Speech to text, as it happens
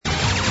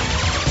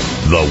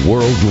The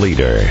world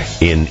leader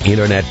in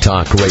Internet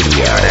Talk Radio.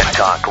 Internet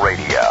Talk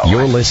Radio.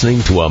 You're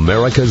listening to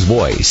America's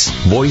Voice,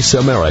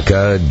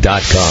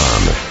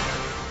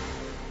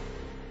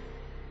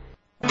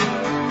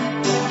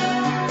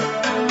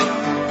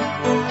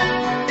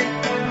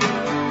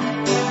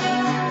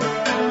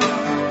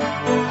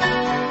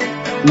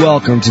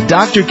 Welcome to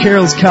Dr.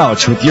 Carol's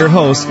Couch with your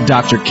host,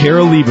 Dr.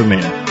 Carol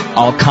Lieberman.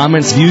 All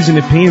comments, views, and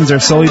opinions are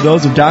solely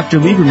those of Dr.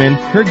 Lieberman,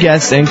 her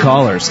guests, and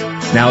callers.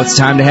 Now it's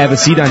time to have a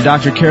seat on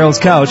Dr. Carol's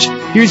Couch.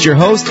 Here's your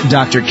host,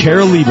 Dr.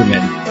 Carol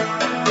Lieberman.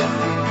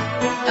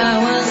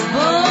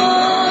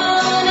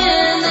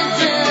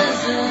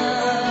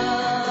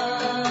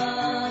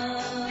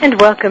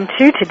 And welcome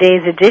to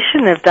today's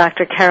edition of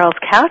Dr. Carol's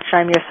Couch.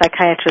 I'm your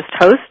psychiatrist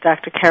host,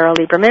 Dr. Carol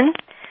Lieberman.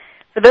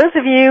 For those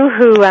of you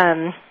who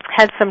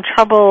had some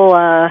trouble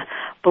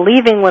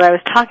believing what I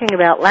was talking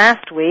about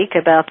last week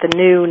about the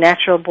new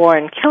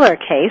natural-born killer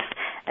case,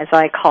 as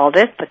I called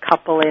it, the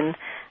couple in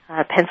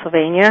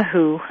Pennsylvania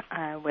who,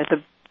 with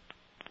a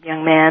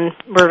young man,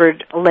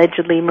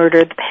 allegedly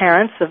murdered the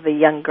parents of the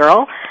young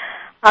girl,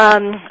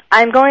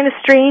 I'm going to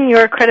strain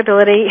your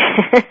credibility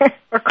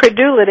or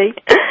credulity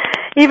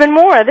even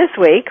more this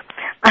week.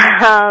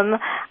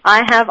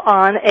 I have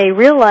on a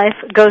real-life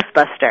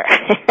Ghostbuster.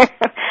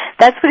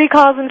 That's what he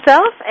calls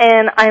himself,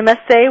 and I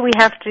must say we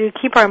have to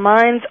keep our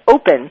minds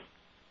open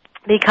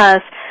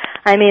because,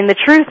 I mean, the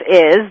truth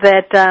is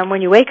that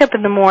when you wake up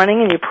in the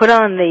morning and you put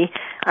on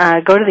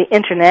go to the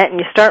Internet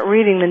and you start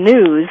reading the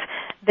news,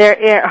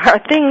 there are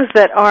things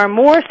that are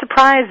more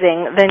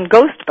surprising than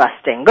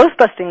ghost-busting.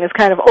 Ghost-busting is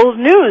kind of old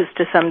news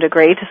to some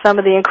degree, to some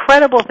of the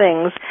incredible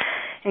things,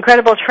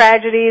 incredible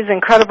tragedies,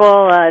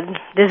 incredible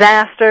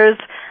disasters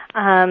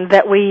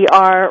that we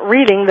are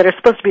reading that are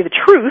supposed to be the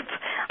truth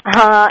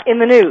in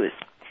the news.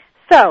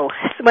 So,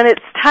 when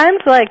it's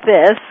times like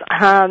this,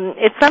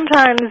 it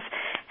sometimes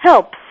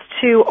helps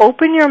to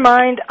open your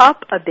mind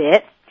up a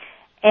bit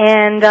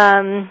and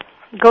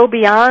go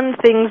beyond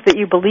things that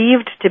you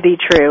believed to be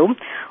true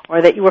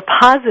or that you were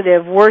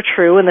positive were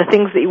true and the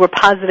things that you were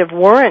positive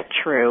weren't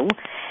true,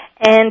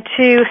 and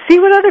to see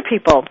what other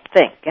people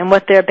think and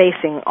what they're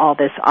basing all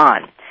this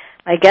on.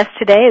 My guest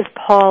today is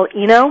Paul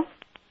Eno.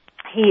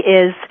 He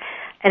is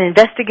an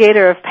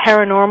investigator of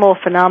paranormal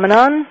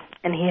phenomenon,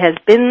 and he has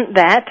been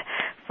that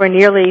for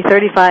nearly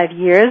 35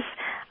 years.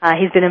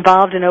 He's been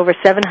involved in over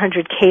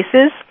 700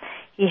 cases.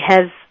 He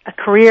has a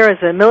career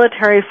as a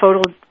military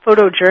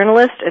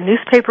photojournalist, a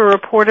newspaper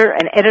reporter,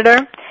 an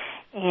editor,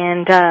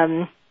 and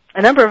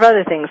a number of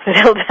other things that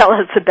he'll tell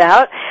us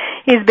about.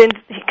 He's been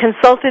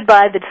consulted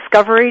by the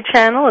Discovery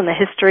Channel and the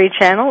History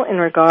Channel in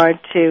regard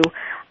to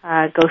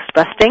ghost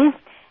busting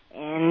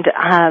and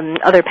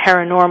other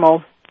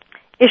paranormal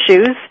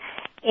issues.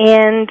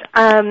 And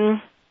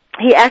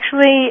he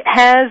actually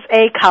has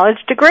a college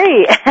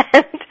degree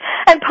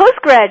and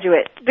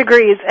postgraduate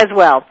degrees as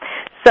well.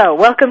 So,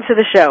 welcome to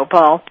the show,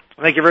 Paul.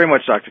 Thank you very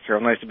much, Dr.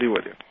 Carol. Nice to be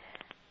with you.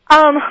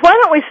 Why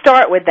don't we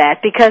start with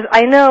that? Because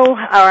I know, or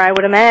I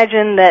would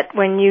imagine that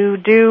when you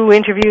do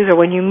interviews or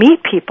when you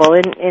meet people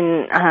in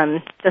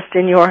just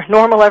in your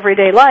normal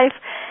everyday life,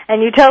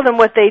 and you tell them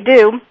what they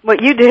do,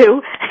 what you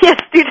do, yes,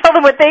 you tell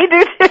them what they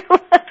do too,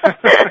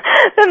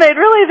 then they'd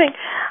really think,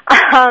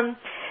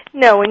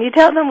 no, when you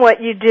tell them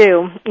what you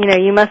do,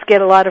 you must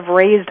get a lot of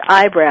raised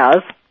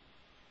eyebrows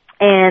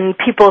and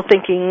people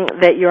thinking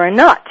that you're a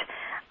nut.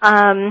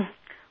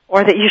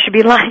 Or that you should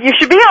be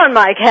on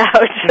my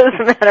couch, as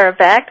a matter of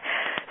fact.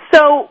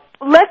 So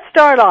let's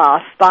start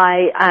off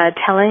by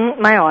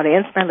telling my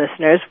audience, my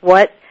listeners,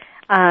 what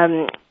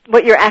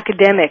your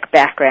academic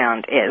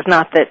background is.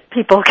 Not that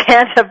people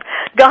can't have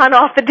gone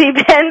off the deep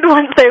end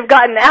once they've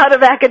gotten out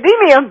of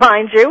academia,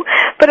 mind you,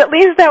 but at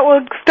least that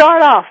will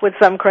start off with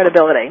some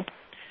credibility.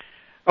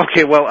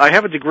 Okay, well, I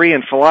have a degree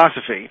in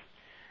philosophy,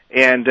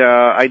 and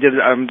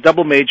I'm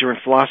double major in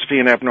philosophy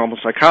and abnormal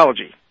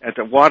psychology at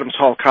the Wadhams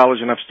Hall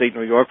College in upstate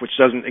New York, which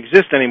doesn't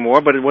exist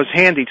anymore, but it was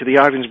handy to the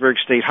Ogdensburg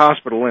State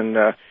Hospital in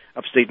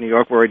upstate New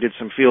York, where I did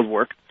some field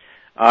work.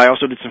 I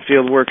also did some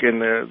field work in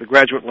the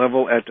graduate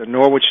level at the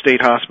Norwich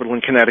State Hospital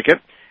in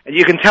Connecticut. And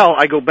you can tell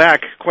I go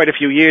back quite a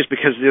few years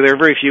because there are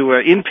very few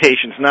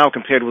inpatients now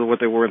compared with what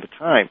there were at the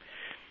time.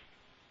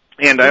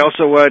 And I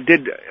also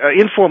did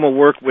informal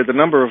work with a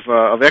number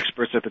of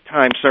experts at the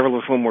time, several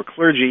of whom were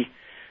clergy.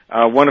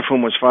 One of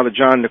whom was Father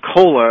John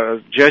Nicola, a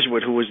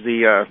Jesuit, who was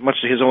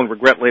much to his own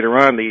regret later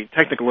on, the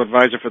technical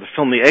advisor for the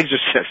film The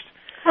Exorcist.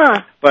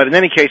 Huh. But in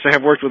any case, I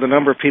have worked with a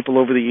number of people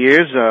over the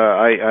years.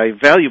 I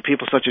value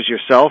people such as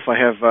yourself. I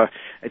have a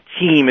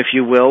team, if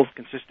you will,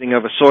 consisting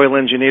of a soil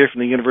engineer from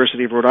the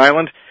University of Rhode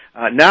Island.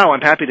 Now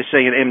I'm happy to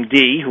say an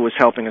MD who is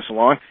helping us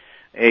along,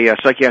 a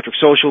psychiatric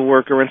social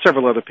worker, and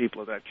several other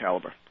people of that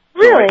caliber.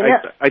 Really?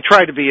 So I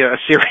try to be a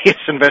serious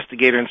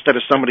investigator instead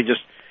of somebody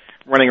just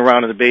running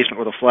around in the basement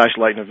with a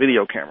flashlight and a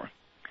video camera.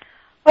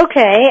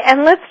 Okay,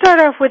 and let's start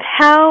off with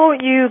how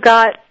you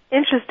got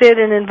interested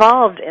and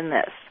involved in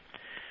this.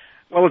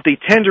 Well, at the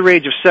tender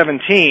age of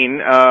 17,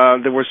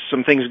 there were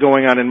some things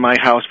going on in my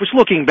house, which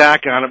looking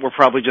back on it were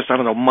probably just, I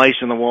don't know,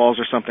 mice in the walls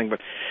or something, but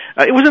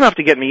it was enough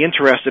to get me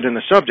interested in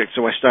the subject,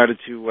 so I started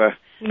to You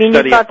mean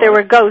study you thought there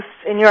were ghosts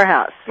in your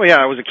house? Well, yeah,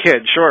 I was a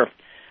kid, sure.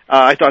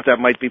 I thought that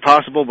might be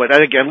possible, but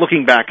again,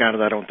 looking back on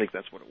it, I don't think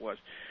that's what it was.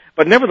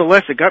 But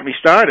nevertheless, it got me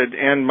started,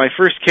 and my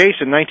first case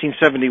in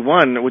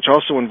 1971, which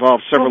also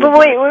involved several... But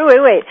wait.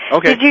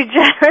 Okay. Did you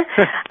just...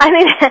 I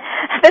mean,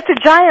 that's a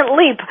giant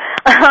leap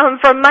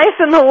from mice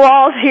in the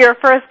walls to your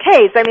first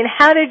case. I mean,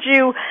 how did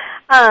you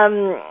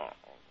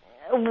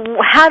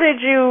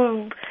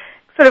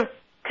sort of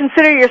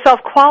consider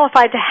yourself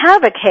qualified to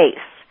have a case?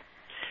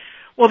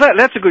 Well,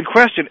 that's a good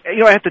question.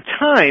 You know, at the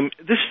time,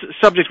 this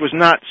subject was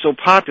not so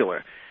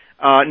popular.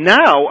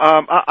 Now,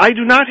 I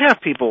do not have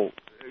people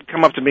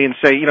come up to me and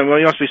say, you know, well,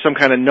 you must be some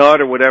kind of nut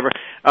or whatever.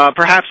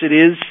 Perhaps it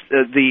is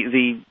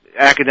the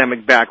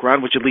academic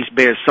background, which at least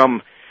bears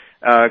some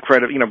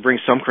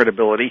brings some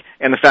credibility,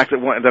 and the fact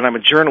that I'm a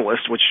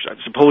journalist, which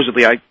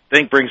supposedly I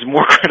think brings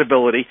more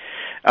credibility.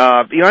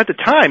 You know, at the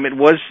time, it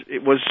was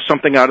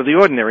something out of the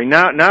ordinary.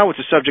 Now it's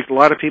a subject a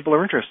lot of people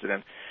are interested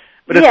in.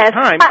 But at the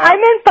time, I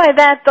meant by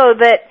that though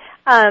that.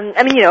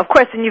 I mean, you know, of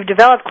course, and you've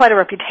developed quite a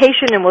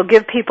reputation, and we'll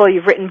give people,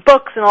 you've written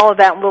books and all of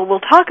that, and we'll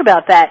talk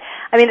about that.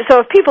 I mean, so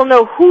if people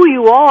know who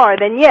you are,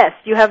 then yes,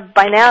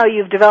 by now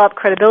you've developed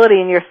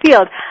credibility in your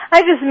field.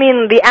 I just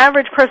mean the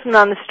average person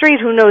on the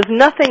street who knows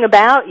nothing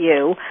about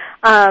you,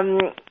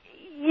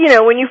 you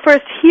know, when you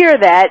first hear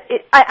that,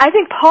 I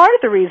think part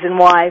of the reason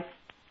why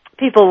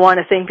people want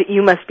to think that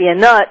you must be a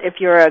nut if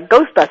you're a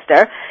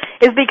Ghostbuster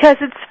is because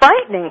it's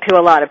frightening to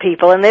a lot of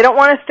people, and they don't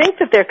want to think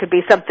that there could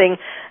be something,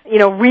 you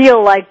know,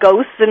 real like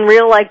ghosts and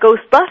real like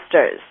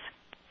Ghostbusters.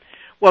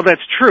 Well,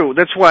 that's true.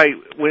 That's why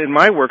in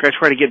my work I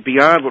try to get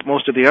beyond what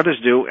most of the others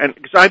do, and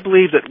because I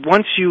believe that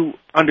once you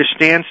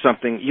understand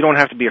something, you don't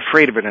have to be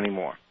afraid of it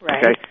anymore. Right.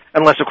 Okay?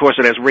 Unless, of course,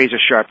 it has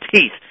razor-sharp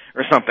teeth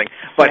or something.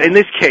 But in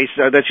this case,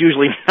 that's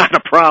usually not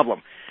a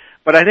problem.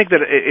 But I think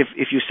that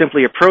if you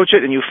simply approach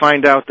it and you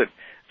find out that,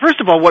 first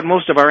of all, what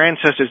most of our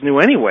ancestors knew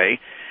anyway,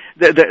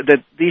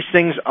 that these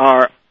things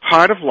are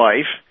part of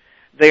life.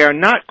 They are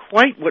not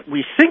quite what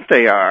we think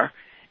they are,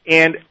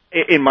 and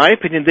in my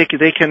opinion, they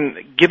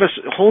can give us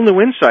whole new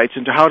insights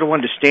into how to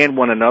understand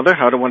one another,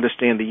 how to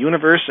understand the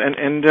universe,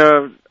 and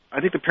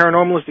I think the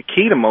paranormal is the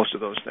key to most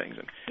of those things.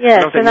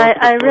 Yes, and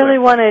I really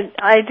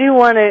do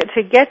want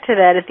to get to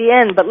that at the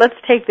end, but let's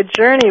take the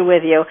journey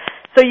with you.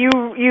 So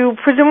you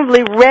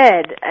presumably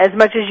read as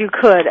much as you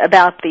could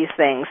about these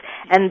things,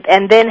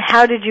 and then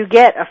how did you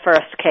get a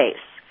first case?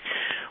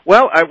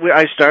 Well,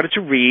 I started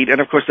to read,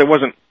 and of course there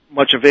wasn't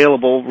much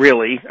available,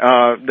 really.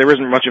 There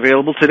isn't much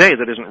available today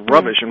that isn't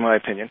rubbish, in my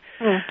opinion.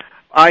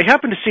 I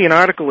happened to see an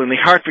article in the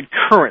Hartford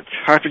Courant,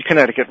 Hartford,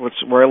 Connecticut,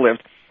 where I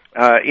lived,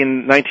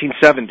 in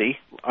 1970,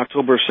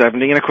 October of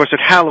 70, and of course at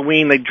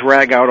Halloween they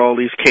drag out all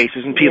these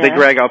cases, and they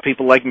drag out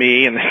people like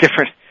me and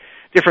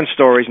different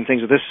stories and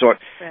things of this sort.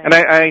 Right. And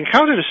I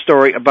encountered a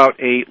story about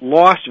a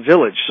lost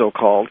village,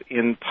 so-called,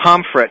 in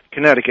Pomfret,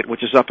 Connecticut,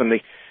 which is up in the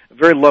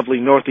very lovely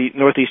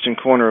northeastern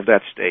corner of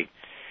that state.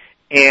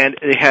 And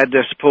they had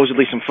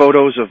supposedly some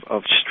photos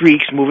of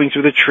streaks moving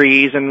through the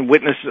trees and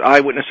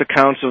eyewitness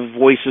accounts of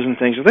voices and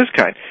things of this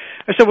kind.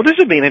 I said, well, this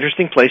would be an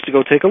interesting place to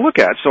go take a look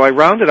at. So I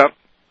rounded up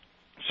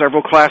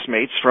several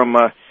classmates from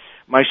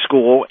my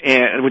school,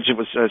 which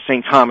was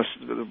St. Thomas.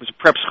 It was a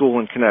prep school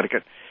in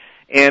Connecticut.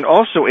 And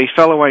also a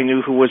fellow I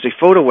knew who was a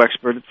photo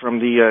expert from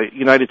the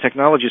United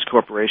Technologies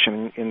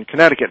Corporation in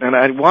Connecticut. And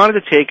I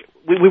wanted to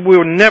we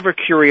were never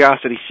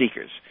curiosity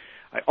seekers.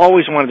 I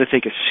always wanted to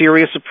take a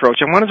serious approach.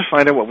 I wanted to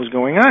find out what was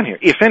going on here,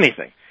 if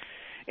anything.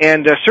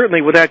 And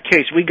certainly with that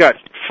case, we got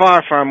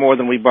far, far more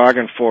than we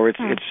bargained for. It's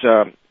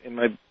in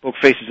my book,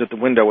 Faces at the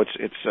Window,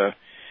 it's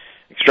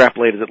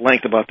extrapolated at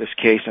length about this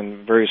case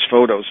and various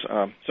photos.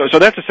 So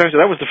that's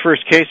essentially, that was the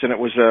first case, and it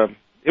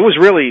was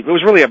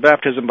really a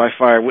baptism by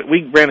fire.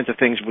 We ran into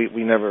things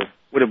we never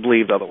would have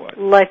believed otherwise.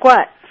 Like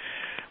what?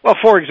 Well,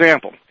 for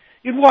example,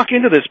 you'd walk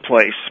into this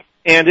place,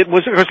 and it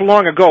was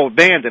long ago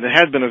abandoned. It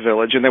had been a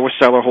village, and there were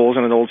cellar holes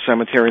in an old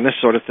cemetery and this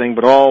sort of thing,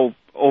 but all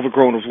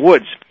overgrown with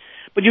woods.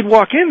 But you'd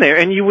walk in there,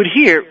 and you would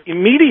hear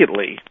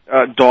immediately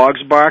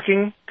dogs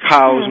barking,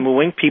 cows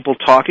mooing, people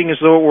talking as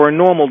though it were a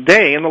normal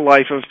day in the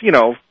life of,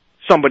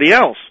 somebody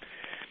else.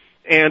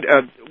 And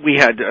we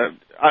had,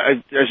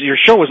 as your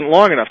show wasn't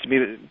long enough to me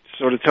to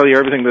sort of tell you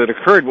everything that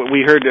occurred, what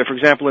we heard, for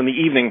example, in the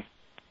evening,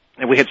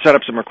 and we had set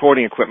up some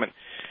recording equipment,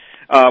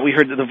 we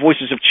heard the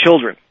voices of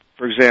children,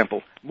 for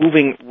example,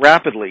 moving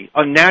rapidly,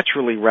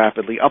 unnaturally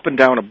rapidly, up and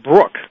down a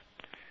brook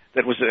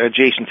that was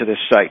adjacent to this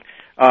site.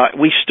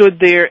 We stood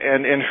there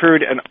and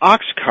heard an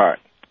ox cart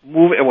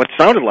what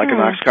sounded like an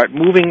ox cart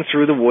moving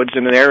through the woods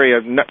in an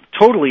area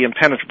totally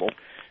impenetrable,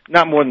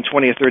 not more than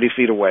 20 or 30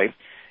 feet away.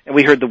 And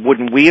we heard the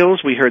wooden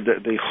wheels. We heard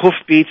the hoof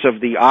beats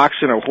of the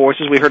oxen or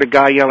horses. We heard a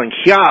guy yelling,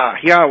 "Hya,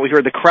 hya." We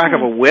heard the crack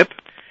of a whip.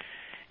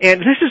 And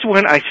this is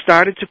when I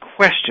started to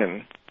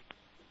question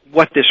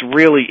what this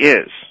really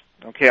is.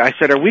 Okay, I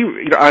said,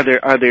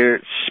 are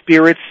there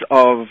spirits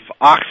of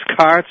ox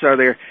carts? Are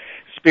there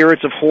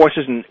spirits of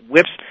horses and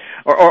whips,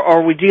 or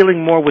are we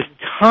dealing more with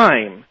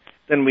time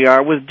than we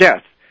are with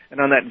death? And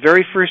on that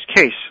very first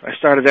case, I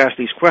started to ask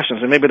these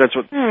questions, and maybe that's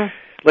what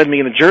led me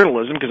into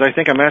journalism, because I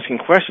think I'm asking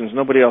questions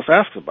nobody else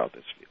asks about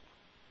this field.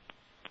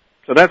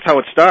 So that's how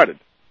it started.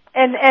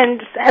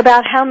 And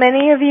about how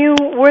many of you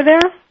were there?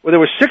 Well, there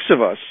were 6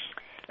 of us.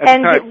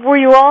 And were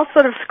you all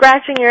sort of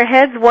scratching your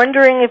heads,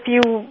 wondering if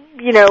you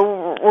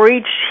were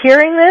each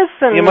hearing this?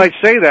 And you might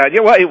say that.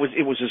 Yeah, well, it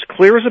was as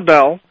clear as a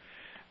bell.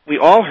 We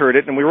all heard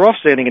it, and we were all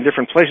standing in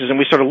different places, and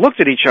we sort of looked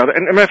at each other.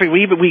 And as a matter of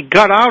fact, we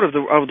got out of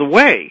the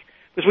way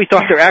because we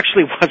thought there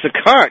actually was a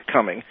cart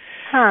coming.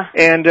 Huh.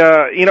 And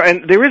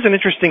and there is an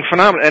interesting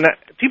phenomenon. And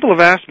people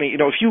have asked me,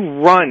 if you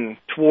run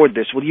toward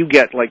this, will you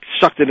get like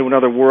sucked into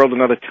another world,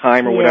 another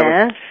time, or whatever?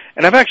 Yes.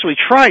 And I've actually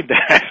tried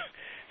that.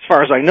 As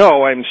far as I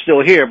know, I'm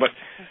still here, but.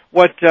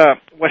 What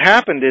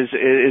happened is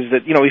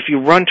that, if you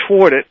run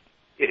toward it,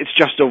 it's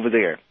just over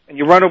there. And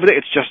you run over there,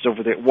 it's just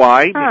over there.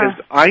 Why? Because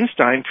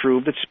Einstein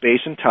proved that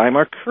space and time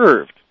are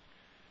curved.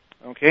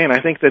 Okay, and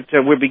I think that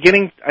we're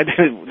beginning,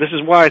 this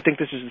is why I think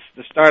this is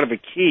the start of a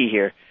key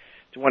here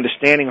to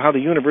understanding how the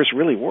universe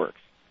really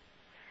works.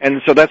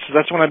 And so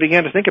that's when I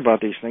began to think about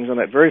these things on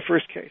that very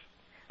first case.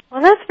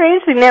 Well, that's very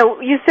interesting.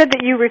 Now, you said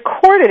that you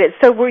recorded it,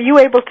 so were you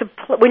able to,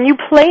 when you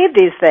played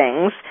these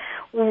things,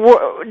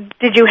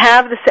 did you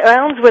have the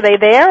sounds? Were they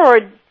there, or?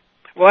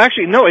 Well,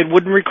 actually, no. It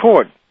wouldn't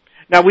record.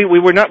 Now we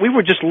were not. We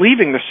were just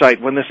leaving the site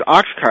when this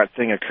ox cart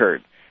thing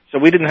occurred, so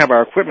we didn't have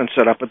our equipment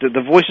set up. But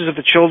the voices of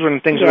the children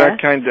and things of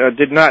that kind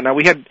did not. Now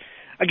we had,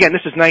 again,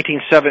 this is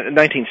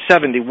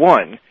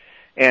 1971,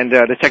 and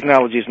the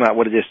technology is not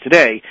what it is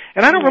today.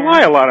 And I don't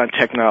rely a lot on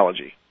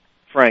technology,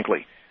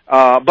 frankly.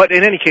 But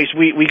in any case,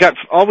 we got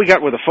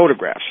were the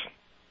photographs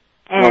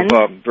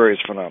of various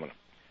phenomena.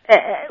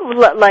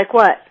 Like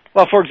what?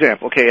 Well, for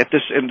example,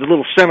 in the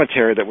little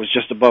cemetery that was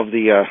just above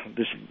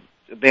this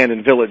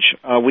abandoned village,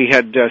 we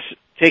had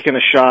taken a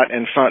shot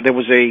and found there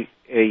was a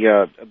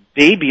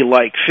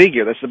baby-like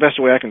figure. That's the best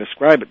way I can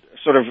describe it.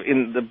 Sort of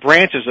in the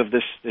branches of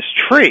this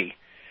tree.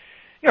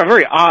 A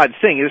very odd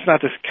thing. It's not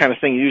the kind of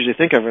thing you usually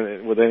think of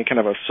with any kind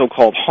of a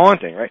so-called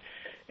haunting, right?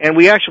 And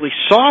we actually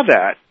saw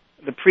that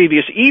the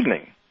previous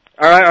evening.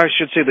 Or I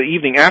should say the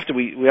evening after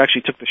we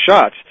actually took the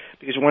shots,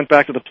 because we went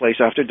back to the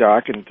place after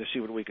dark and to see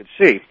what we could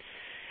see.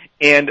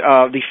 And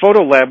the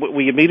photo lab,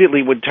 we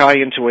immediately would tie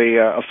into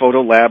a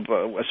photo lab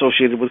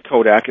associated with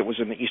Kodak. It was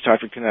in East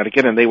Hartford,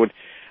 Connecticut, and they would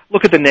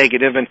look at the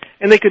negative, and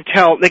they could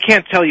tell. They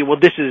can't tell you, well,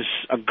 this is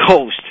a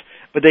ghost,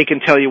 but they can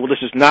tell you, well,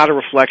 this is not a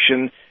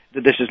reflection,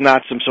 that this is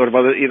not some sort of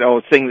other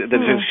thing that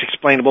is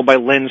explainable by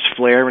lens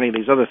flare or any of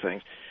these other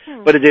things.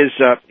 But it is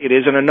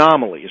an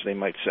anomaly, as they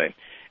might say.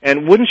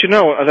 And wouldn't you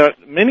know,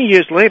 many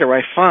years later,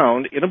 I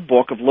found in a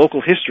book of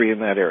local history in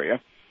that area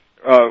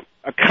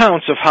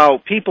accounts of how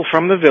people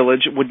from the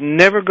village would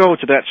never go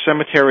to that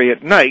cemetery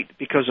at night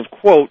because of,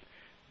 quote,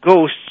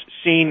 ghosts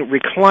seen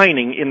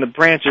reclining in the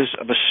branches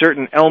of a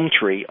certain elm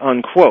tree,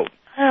 unquote.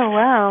 Oh,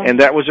 wow.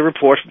 And that was a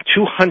report from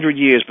 200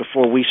 years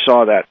before we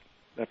saw that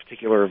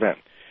particular event.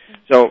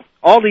 So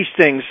all these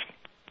things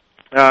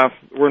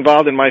were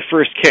involved in my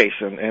first case,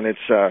 and it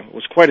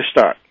was quite a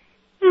start.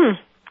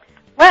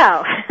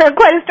 Wow.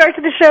 Quite a start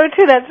to the show,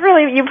 too. That's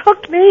really, you've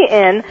hooked me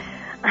in.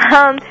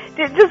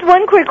 Just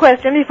one quick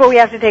question before we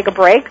have to take a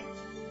break.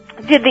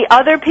 Did the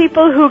other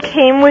people who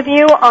came with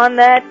you on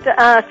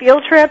that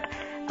field trip,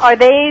 are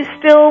they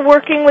still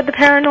working with the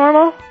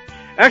paranormal?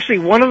 Actually,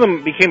 one of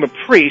them became a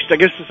priest. I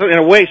guess in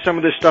a way some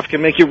of this stuff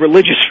can make you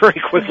religious very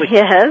quickly.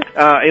 Yes.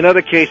 In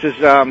other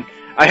cases,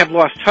 I have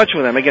lost touch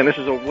with them. Again, this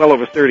is well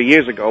over 30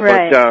 years ago.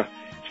 Right. But as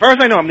far as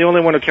I know, I'm the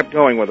only one who kept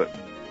going with it.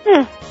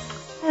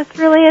 That's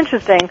really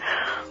interesting.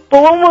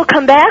 But when we'll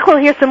come back, we'll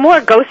hear some more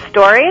ghost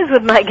stories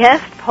with my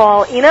guest,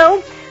 Paul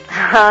Eno.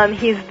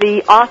 He's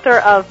the author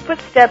of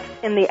Footsteps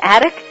in the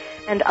Attic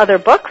and other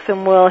books,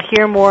 and we'll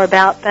hear more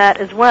about that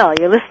as well.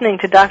 You're listening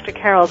to Dr.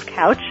 Carol's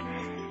Couch,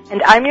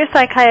 and I'm your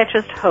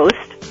psychiatrist host.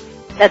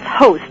 That's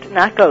host,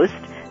 not ghost,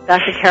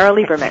 Dr. Carol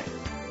Lieberman.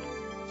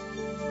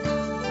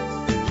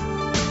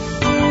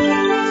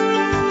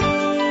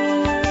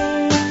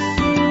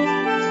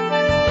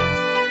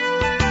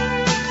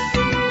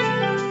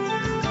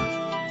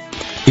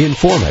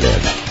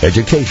 Informative,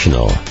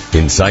 educational,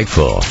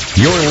 insightful.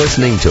 You're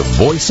listening to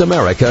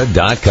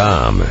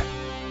VoiceAmerica.com.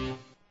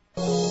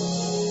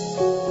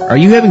 Are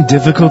you having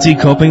difficulty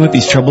coping with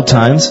these troubled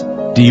times?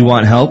 Do you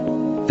want help?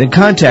 Then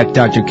contact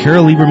Dr.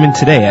 Carol Lieberman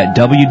today at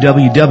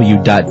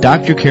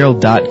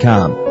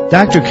www.drcarol.com.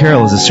 Dr.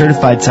 Carol is a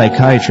certified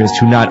psychiatrist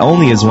who not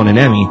only has won an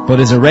Emmy, but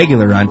is a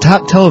regular on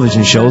top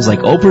television shows like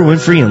Oprah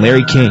Winfrey and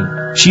Larry King.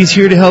 She's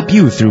here to help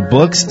you through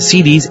books,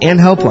 CDs, and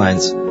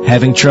helplines.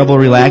 Having trouble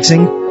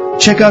relaxing?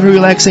 Check out her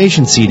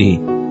relaxation CD.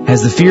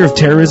 Has the fear of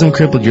terrorism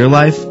crippled your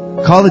life?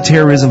 Call the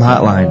terrorism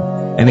hotline.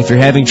 And if you're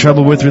having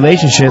trouble with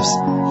relationships,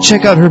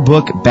 check out her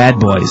book, Bad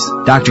Boys.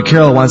 Dr.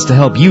 Carol wants to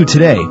help you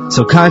today,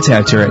 so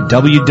contact her at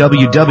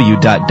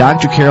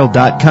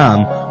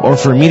www.drcarol.com or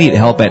for immediate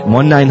help at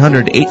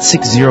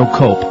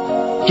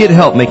 1-900-860-COPE. Get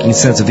help making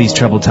sense of these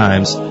troubled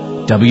times.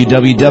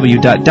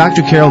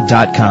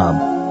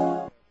 www.drcarol.com.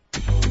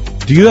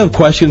 Do you have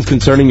questions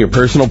concerning your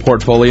personal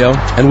portfolio?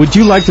 And would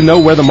you like to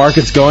know where the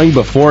market's going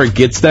before it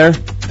gets there?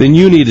 Then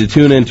you need to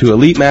tune in to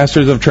Elite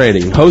Masters of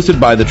Trading, hosted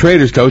by the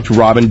Traders Coach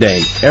Robin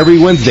Dane, every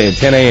Wednesday at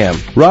 10 a.m.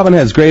 Robin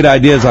has great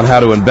ideas on how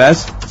to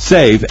invest,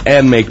 save,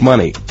 and make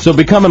money. So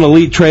become an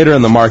elite trader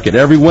in the market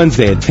every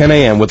Wednesday at 10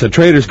 a.m. with the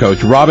Traders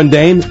Coach Robin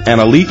Dane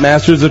and Elite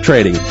Masters of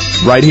Trading,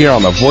 right here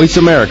on the Voice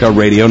America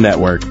Radio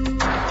Network.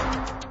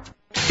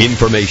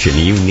 Information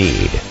you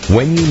need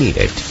when you need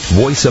it.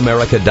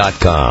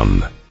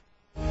 VoiceAmerica.com.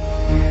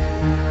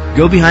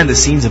 Go behind the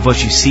scenes of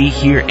what you see,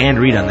 hear, and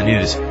read on the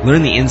news.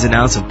 Learn the ins and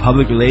outs of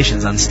public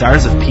relations on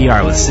Stars of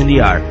PR with Cindy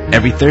R.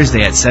 every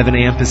Thursday at 7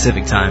 a.m.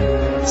 Pacific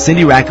Time.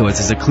 Cindy Rakowitz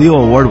is a Clio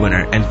Award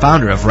winner and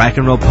founder of Rack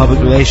and Roll Public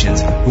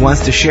Relations who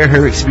wants to share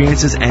her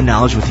experiences and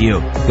knowledge with you.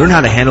 Learn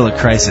how to handle a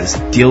crisis,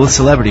 deal with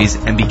celebrities,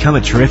 and become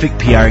a terrific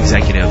PR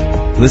executive.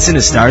 Listen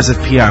to Stars of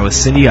PR with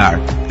Cindy R.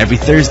 every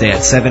Thursday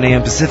at 7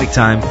 a.m. Pacific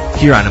Time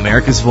here on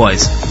America's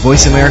Voice,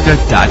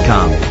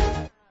 VoiceAmerica.com.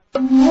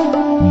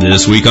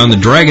 This week on the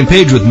Dragon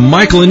Page with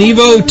Michael and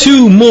Evo,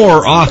 two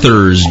more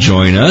authors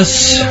join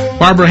us.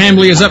 Barbara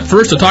Hambly is up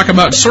first to talk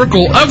about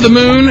Circle of the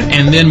Moon,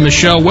 and then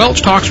Michelle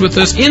Welch talks with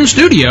us in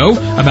studio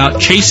about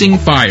Chasing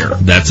Fire.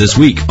 That's this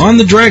week on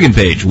the Dragon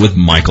Page with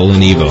Michael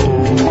and Evo.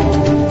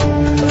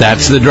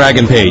 That's the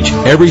Dragon Page,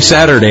 every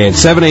Saturday at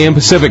 7 a.m.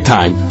 Pacific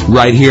Time,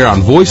 right here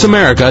on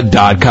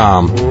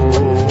VoiceAmerica.com.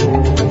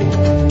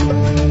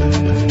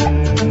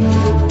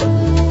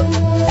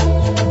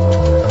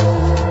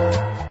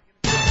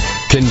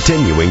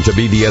 Continuing to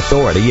be the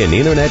authority in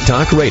Internet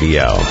Talk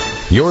Radio.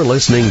 You're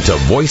listening to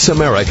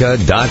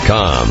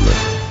VoiceAmerica.com.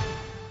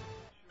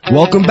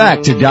 Welcome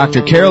back to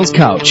Dr. Carol's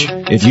Couch.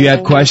 If you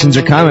have questions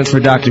or comments for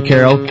Dr.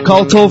 Carol,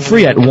 call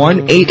toll-free at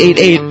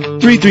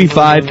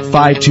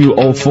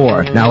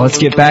 1-888-335-5204. Now let's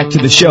get back to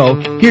the show.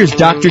 Here's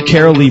Dr.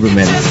 Carol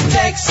Lieberman.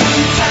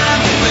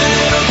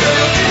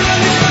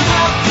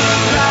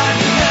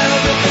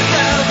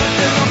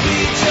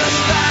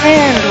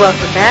 And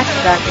welcome back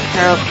to Dr.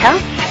 Carol's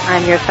Couch.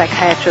 I'm your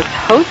psychiatrist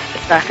host,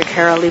 Dr.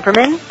 Carol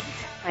Lieberman.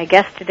 My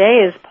guest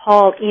today is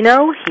Paul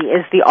Eno. He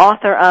is the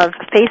author of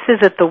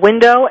Faces at the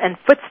Window and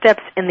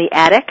Footsteps in the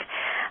Attic.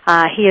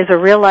 He is a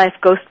real-life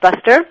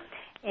ghostbuster,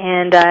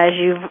 and as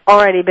you've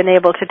already been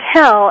able to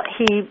tell,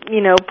 he,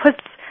 puts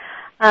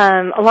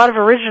a lot of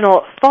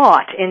original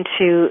thought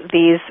into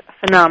these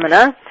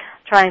phenomena,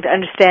 trying to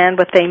understand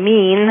what they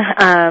mean,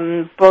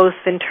 both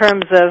in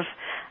terms of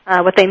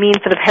what they mean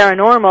for the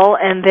paranormal,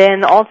 and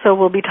then also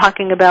we'll be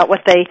talking about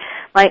what they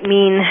might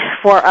mean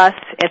for us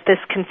at this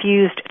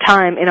confused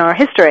time in our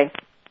history.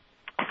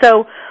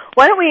 So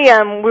why don't we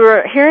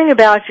were hearing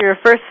about your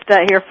first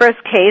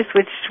case,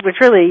 which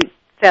really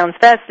sounds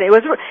fascinating.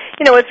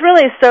 What's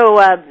really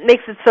so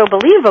makes it so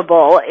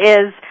believable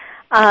is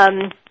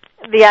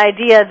the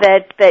idea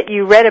that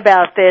you read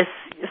about this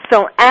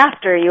so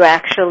after you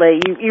actually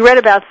you read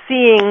about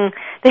seeing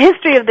the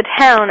history of the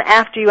town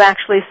after you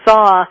actually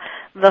saw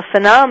the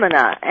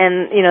phenomena,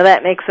 and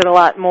that makes it a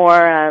lot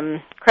more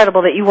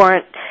credible that you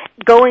weren't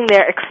going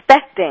there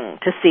expecting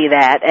to see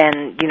that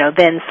and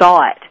then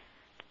saw it.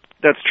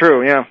 That's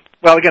true, yeah.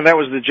 Well, again, that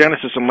was the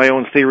genesis of my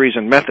own theories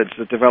and methods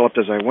that developed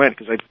as I went,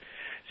 because I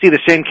see the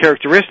same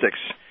characteristics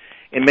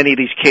in many of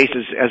these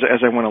cases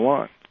as I went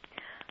along.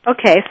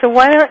 Okay, so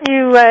why don't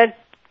you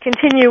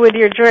continue with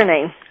your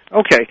journey?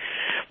 Okay.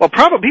 Well,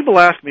 people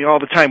ask me all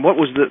the time, what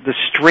was the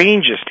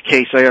strangest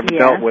case I ever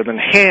dealt with? And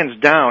hands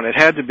down, it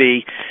had to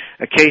be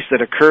a case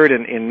that occurred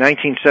in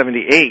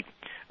 1978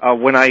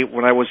 when I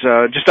was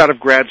just out of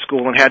grad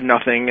school and had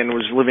nothing and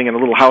was living in a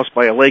little house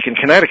by a lake in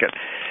Connecticut.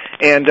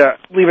 And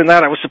believe it or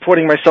not, I was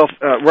supporting myself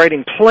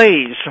writing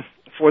plays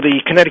for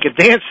the Connecticut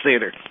Dance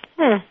Theater.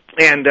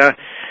 And I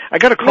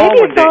got a call one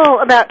day. Maybe it's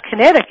all about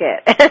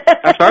Connecticut.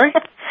 I'm sorry?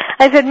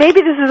 I said,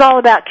 maybe this is all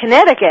about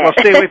Connecticut. Well,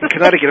 stay away from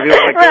Connecticut if you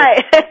don't like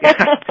that.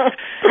 Right.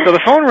 So the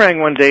phone rang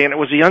one day, and it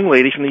was a young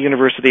lady from the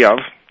University of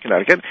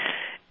Connecticut,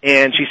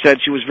 and she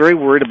said she was very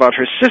worried about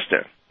her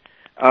sister.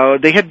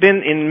 They had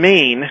been in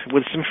Maine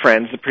with some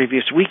friends the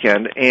previous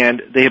weekend,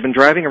 and they had been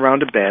driving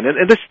around a bend,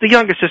 and the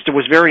younger sister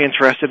was very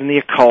interested in the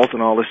occult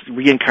and all this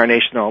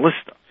reincarnation and all this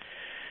stuff.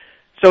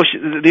 So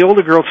the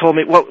older girl told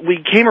me, well, we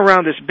came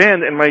around this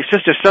bend, and my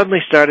sister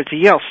suddenly started to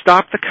yell,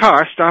 stop the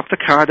car,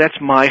 that's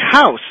my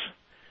house.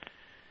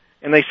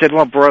 And they said,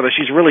 well, brother,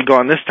 she's really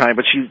gone this time.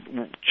 But she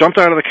jumped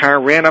out of the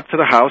car, ran up to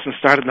the house, and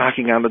started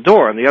knocking on the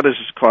door, and the others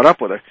caught up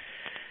with her.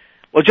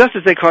 Well, just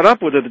as they caught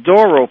up with her, the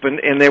door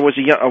opened, and there was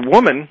a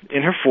woman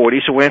in her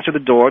 40s who answered the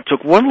door,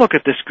 took one look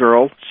at this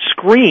girl,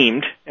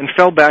 screamed, and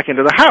fell back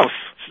into the house,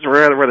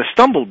 rather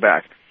stumbled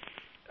back.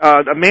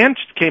 A man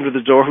came to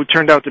the door who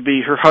turned out to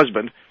be her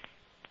husband,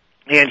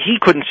 and he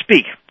couldn't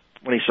speak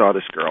when he saw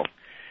this girl.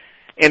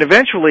 And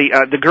eventually,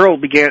 the girl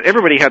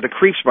everybody had the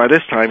creeps by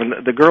this time,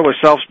 and the girl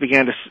herself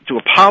began to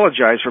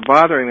apologize for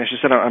bothering them. She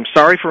said, I'm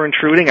sorry for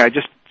intruding. I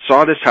just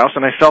saw this house,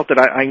 and I felt that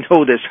I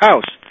know this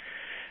house.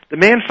 The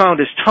man found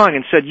his tongue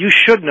and said, you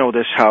should know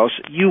this house.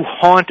 You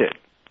haunt it.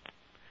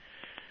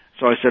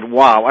 So I said,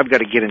 wow, I've got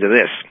to get into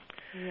this.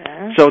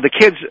 Yeah. So the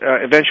kids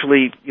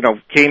eventually,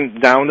 came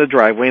down the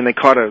driveway, and they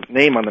caught a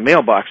name on the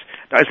mailbox.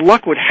 Now, as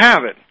luck would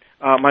have it,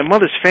 my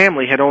mother's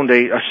family had owned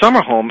a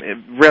summer home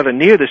rather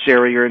near this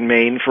area in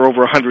Maine for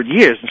over 100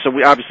 years, and so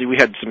we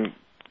had some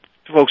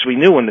folks we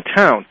knew in the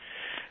town.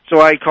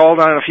 So I called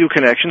on a few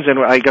connections, and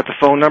I got the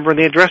phone number and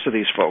the address of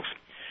these folks.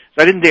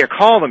 So I didn't dare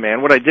call the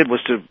man. What I did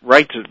was to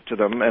write to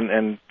them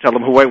and tell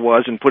them who I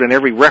was and put in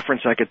every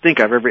reference I could think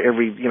of,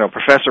 every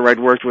professor I'd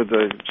worked with,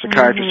 the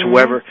psychiatrist,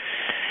 whoever.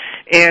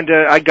 And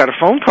I got a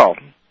phone call.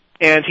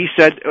 And he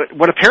said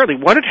what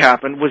had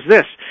happened was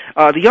this.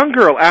 The young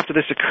girl, after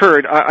this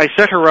occurred, I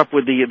set her up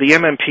with the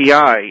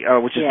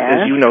MMPI, which is,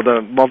 as you know,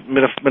 the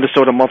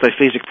Minnesota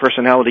Multiphasic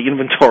Personality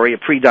Inventory, a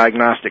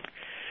pre-diagnostic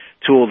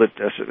tool that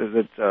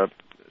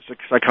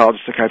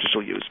psychologists, psychiatrists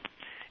will use.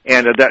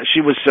 And that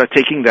she was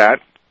taking that,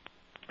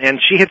 and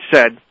she had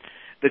said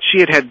that she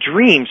had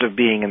dreams of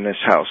being in this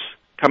house,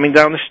 coming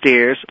down the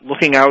stairs,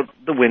 looking out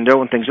the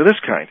window, and things of this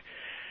kind.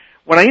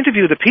 When I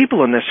interviewed the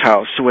people in this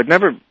house who had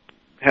never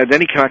had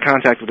any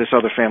contact with this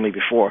other family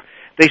before,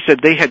 they said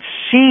they had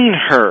seen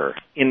her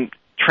in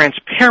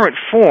transparent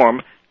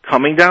form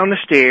coming down the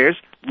stairs,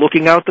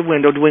 looking out the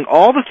window, doing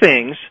all the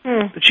things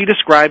that she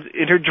described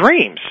in her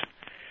dreams.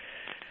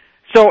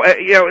 So,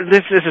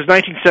 this is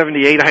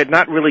 1978. I had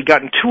not really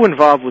gotten too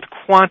involved with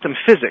quantum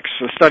physics,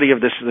 the study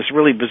of this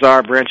really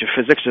bizarre branch of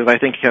physics that I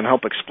think can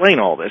help explain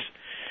all this.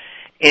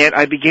 And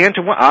I began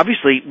to,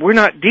 obviously, we're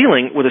not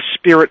dealing with a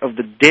spirit of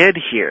the dead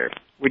here.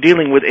 We're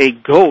dealing with a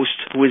ghost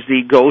who is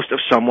the ghost of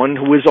someone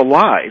who is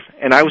alive.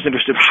 And I was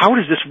interested, how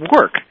does this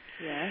work?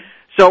 Yeah.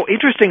 So,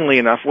 interestingly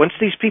enough, once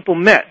these people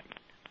met,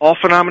 all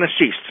phenomena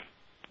ceased.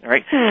 All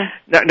right?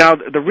 Now,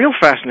 the real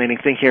fascinating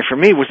thing here for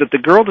me was that the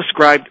girl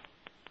described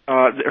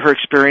her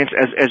experience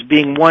as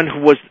being one who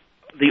was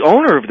the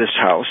owner of this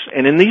house,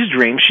 and in these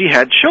dreams she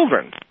had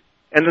children.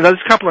 And this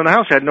couple in the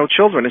house had no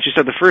children, and she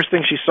said the first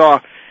thing she saw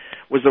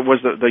was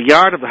the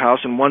yard of the house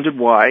and wondered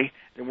why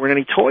there weren't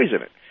any toys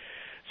in it.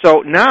 So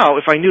now,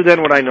 if I knew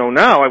then what I know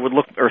now, I would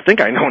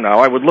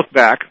look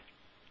back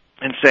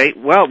and say,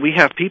 well, we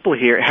have people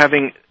here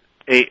having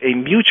a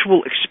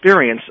mutual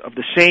experience of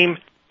the same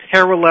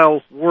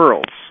parallel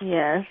worlds.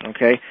 Yes.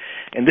 Okay?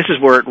 And this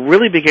is where it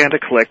really began to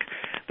click,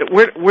 that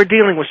we're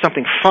dealing with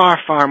something far,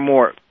 far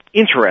more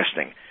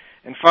interesting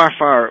and far,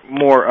 far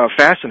more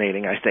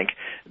fascinating, I think,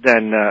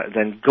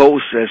 than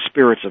ghosts as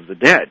spirits of the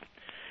dead.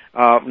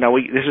 Now,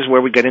 this is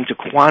where we get into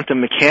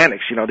quantum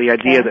mechanics, the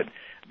idea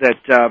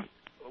that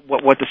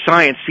what the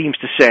science seems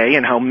to say,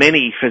 and how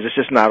many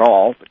physicists, not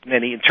all, but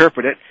many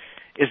interpret it,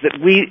 is that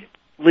we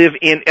live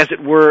in, as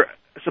it were,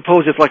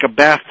 suppose it's like a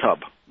bathtub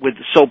with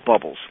soap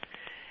bubbles.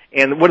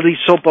 And what do these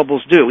soap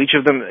bubbles do? Each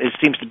of them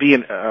seems to be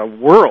in a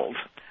world,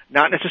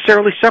 not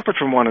necessarily separate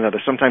from one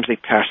another. Sometimes they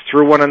pass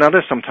through one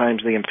another,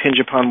 sometimes they impinge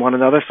upon one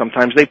another,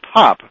 sometimes they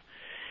pop.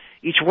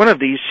 Each one of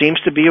these seems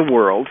to be a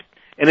world,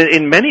 and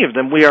in many of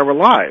them we are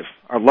alive,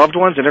 our loved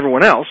ones and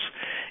everyone else,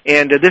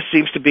 and this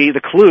seems to be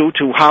the clue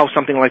to how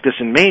something like this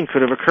in Maine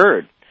could have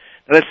occurred.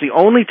 Now, that's the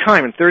only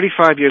time in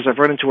 35 years I've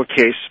run into a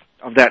case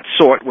of that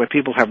sort where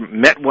people have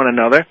met one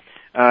another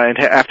and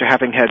after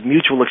having had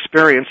mutual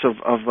experience of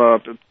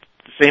the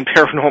same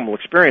paranormal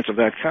experience of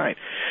that kind.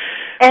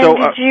 And so,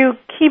 did you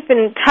keep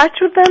in touch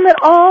with them at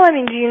all? I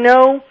mean, do you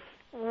know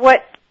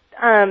what?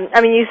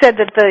 You said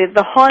that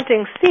the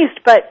haunting ceased,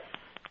 but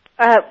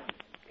how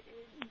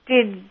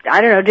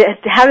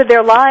did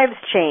their lives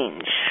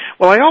change?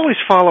 Well, I always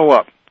follow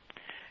up.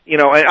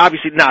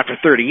 Obviously not for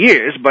 30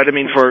 years, but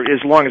for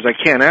as long as I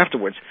can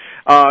afterwards.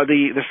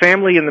 The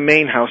family in the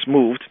main house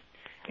moved,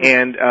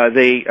 and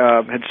they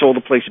had sold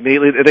the place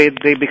immediately.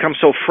 They'd become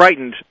so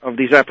frightened of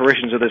these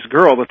apparitions of this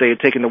girl that they had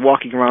taken to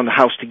walking around the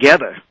house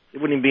together. They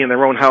wouldn't even be in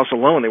their own house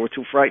alone. They were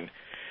too frightened.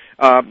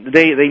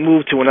 They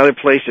moved to another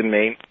place in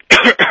Maine,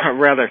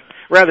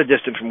 rather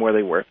distant from where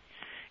they were,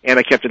 and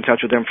I kept in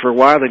touch with them for a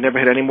while. They never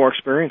had any more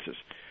experiences.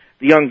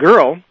 The young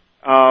girl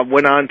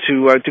went on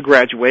to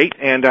graduate,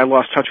 and I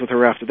lost touch with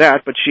her after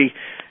that, but she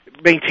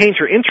maintained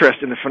her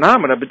interest in the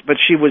phenomena, but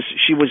she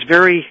was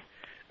very,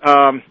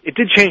 it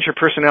did change her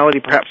personality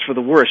perhaps for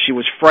the worse. She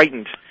was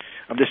frightened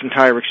of this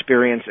entire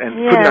experience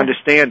and couldn't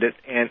understand it,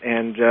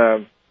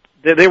 and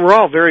they were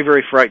all very,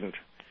 very frightened.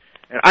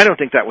 And I don't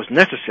think that was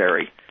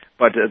necessary,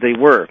 but they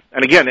were.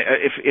 And again,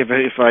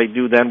 if I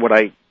do then what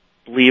I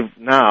believe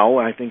now,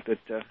 I think that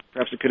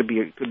perhaps it could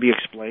be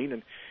explained.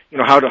 And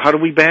how do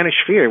we banish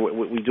fear?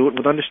 We do it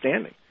with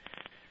understanding.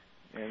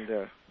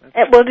 And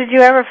well, did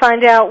you ever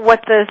find out why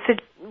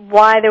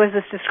there was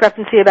this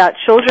discrepancy about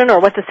children, or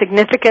what the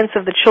significance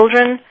of the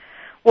children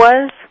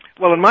was?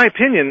 Well, in my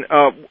opinion,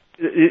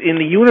 in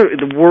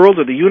the world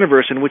or the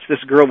universe in which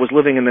this girl was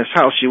living in this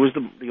house, she was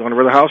the owner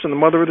of the house and the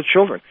mother of the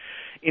children.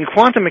 In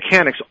quantum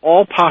mechanics,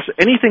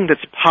 anything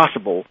that's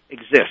possible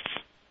exists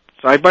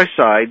side by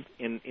side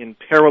in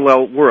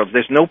parallel worlds.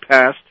 There's no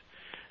past,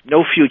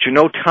 no future,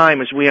 no time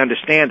as we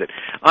understand it.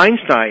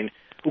 Einstein,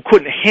 who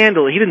couldn't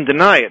handle it, he didn't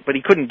deny it, but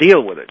he couldn't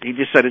deal with it. He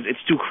just said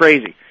it's too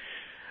crazy.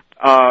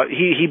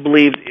 He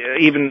believed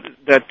even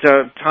that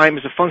time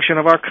is a function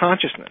of our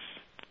consciousness,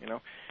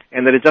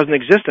 and that it doesn't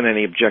exist in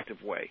any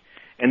objective way.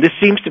 And this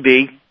seems to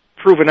be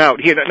proven out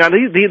here. Now,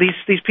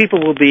 these people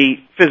will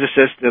be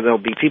physicists. There'll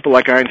be people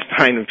like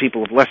Einstein and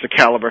people of lesser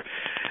caliber.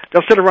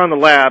 They'll sit around the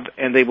lab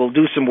and they will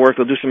do some work,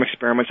 they'll do some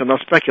experiments, and they'll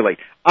speculate.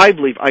 I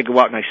believe I go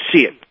out and I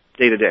see it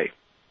day to day.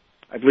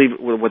 I believe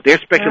what they're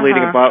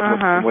speculating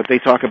about, what they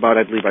talk about,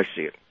 I believe I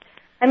see it.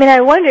 I mean,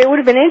 I wonder, it would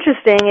have been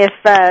interesting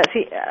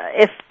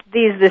if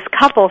this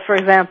couple, for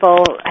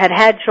example,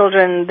 had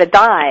children that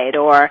died,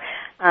 or,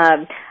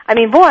 I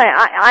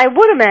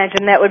would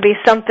imagine that would be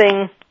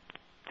something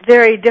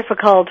very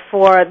difficult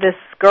for this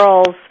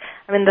girl's.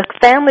 I mean, the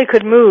family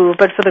could move,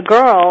 but for the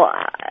girl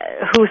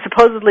who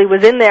supposedly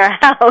was in their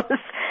house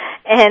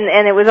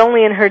and it was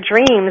only in her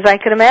dreams, I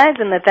could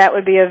imagine that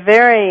would be a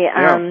very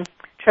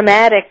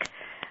traumatic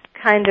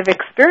kind of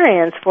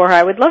experience for her.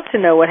 I would love to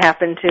know what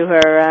happened to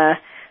her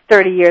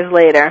 30 years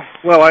later.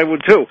 Well, I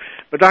would too.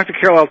 But Dr.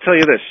 Carroll, I'll tell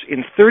you this.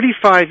 In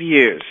 35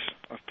 years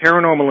of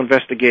paranormal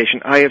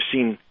investigation, I have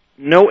seen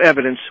no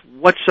evidence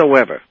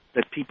whatsoever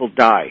that people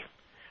die.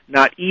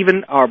 Not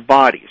even our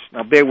bodies.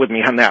 Now, bear with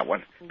me on that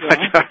one.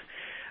 Yeah. But,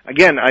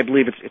 again, I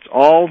believe it's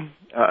all,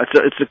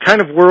 it's a kind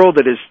of world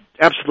that is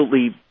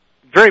absolutely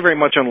very, very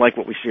much unlike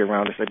what we see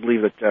around us. I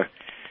believe that,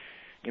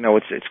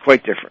 it's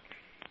quite different.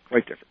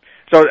 Quite different.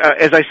 So,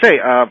 as I say,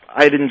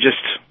 I didn't just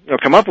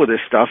come up with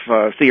this stuff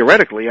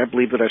theoretically. I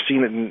believe that I've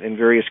seen it in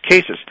various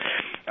cases.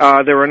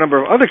 There are a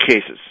number of other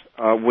cases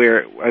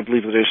where I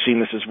believe that I've seen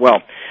this as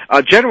well.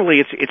 Generally,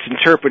 it's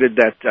interpreted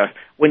that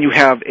when you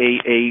have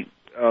a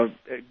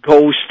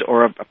ghost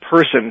or a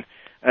person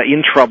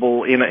in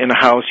trouble in a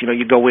house,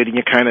 you go in and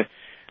you kind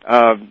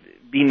of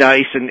be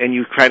nice and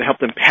you try to help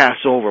them pass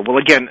over. Well,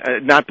 again,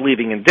 not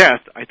believing in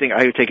death, I think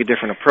I would take a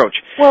different approach.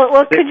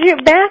 Well, could you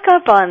back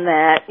up on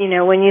that?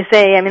 When you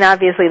say,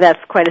 obviously that's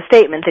quite a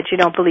statement that you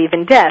don't believe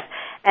in death,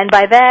 and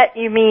by that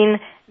you mean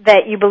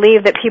that you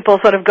believe that people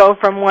sort of go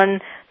from one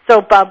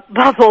soap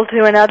bubble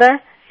to another?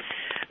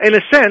 In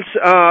a sense,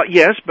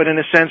 yes, but in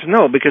a sense,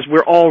 no, because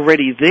we're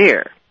already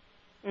there.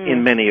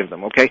 In many of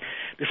them, okay?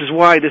 This is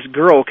why this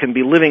girl can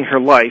be living her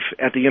life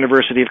at the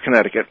University of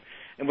Connecticut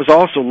and was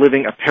also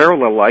living a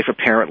parallel life,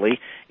 apparently,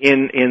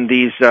 in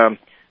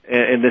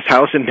this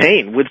house in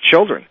Maine with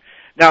children.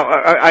 Now,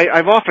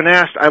 I've often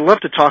asked, I love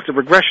to talk to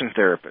regression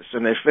therapists,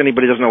 and if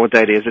anybody doesn't know what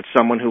that is, it's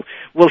someone who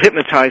will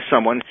hypnotize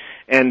someone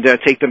and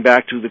take them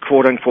back to the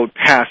quote-unquote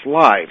past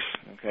lives,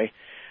 okay?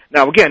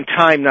 Now, again,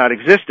 time not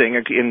existing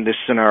in this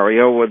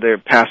scenario where their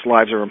past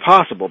lives are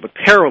impossible, but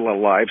parallel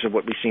lives are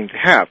what we seem to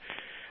have.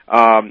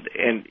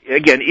 And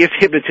again, if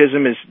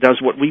hypnotism does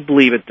what we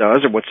believe it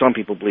does, or what some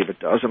people believe it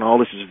does, and all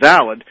this is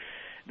valid,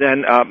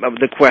 then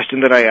the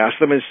question that I ask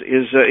them is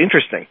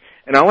interesting.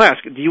 And I'll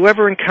ask, do you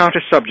ever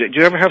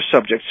have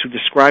subjects who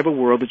describe a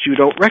world that you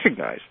don't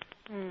recognize?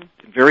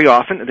 Very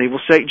often, they will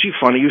say, gee,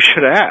 funny, you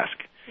should ask.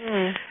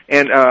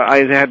 And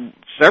I've had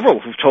several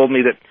who've told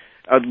me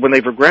that when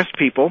they've regressed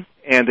people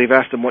and they've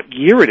asked them what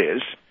year it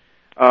is,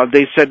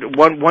 they said,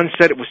 one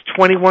said it was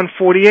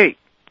 2148.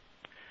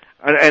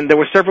 And there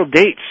were several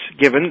dates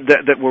given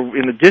that were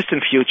in the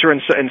distant future,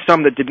 and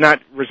some that did not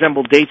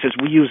resemble dates as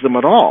we use them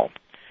at all.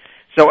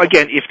 So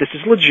again, if this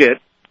is legit,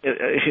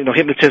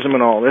 hypnotism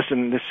and all this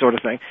and this sort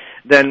of thing,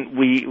 then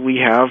we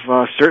have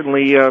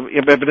certainly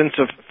evidence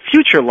of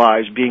future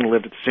lives being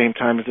lived at the same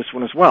time as this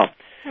one as well.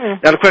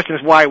 Now the question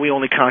is, why are we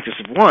only conscious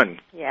of one?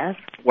 Yes.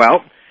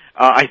 Well,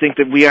 I think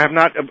that we have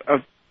not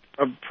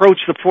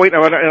approached the point in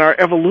our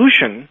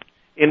evolution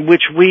in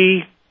which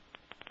we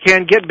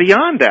can get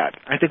beyond that.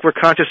 I think we're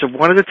conscious of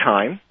one at a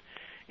time,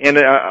 and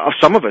of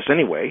some of us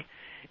anyway.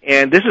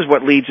 And this is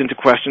what leads into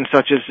questions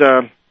such as,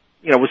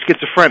 with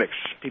schizophrenics,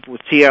 people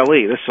with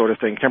TLE, this sort of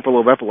thing, temporal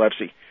lobe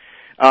epilepsy.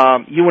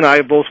 You and I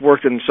have both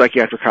worked in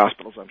psychiatric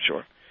hospitals, I'm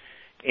sure.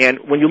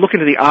 And when you look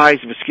into the eyes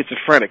of a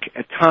schizophrenic,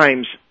 at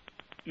times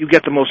you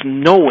get the most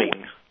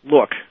knowing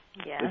look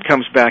that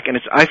comes back, and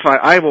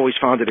I've always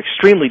found it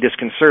extremely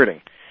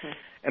disconcerting.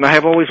 And I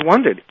have always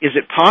wondered, is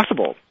it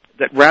possible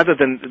that rather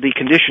than the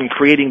condition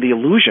creating the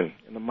illusion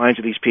in the minds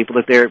of these people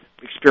that they're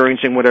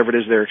experiencing whatever it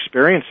is they're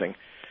experiencing,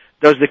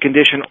 does the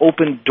condition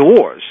open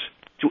doors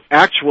to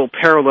actual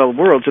parallel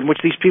worlds in which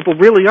these people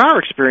really are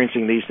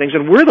experiencing these things,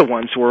 and we're the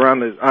ones who are on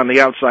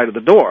the outside of the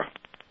door,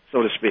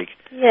 so to speak?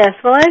 Yes,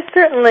 well, I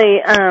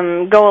certainly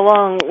go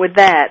along with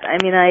that.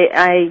 I mean,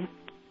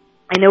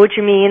 I know what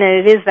you mean,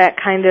 and it is that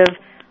kind of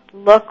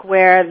look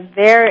where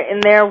they're in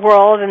their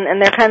world,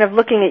 and they're kind of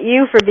looking at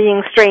you for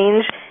being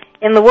strange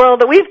in the world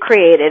that we've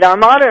created, our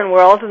modern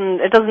world, and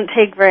it doesn't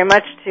take very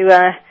much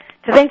to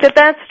think that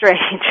that's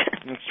strange.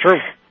 That's true.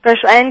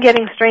 And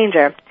getting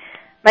stranger.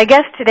 My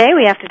guest today,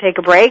 we have to take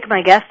a break.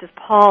 My guest is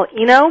Paul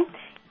Eno.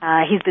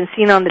 He's been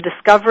seen on the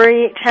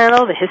Discovery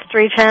Channel, the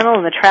History Channel,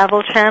 and the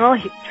Travel channels.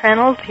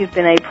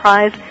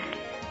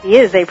 He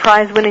is a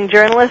prize-winning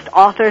journalist,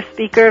 author,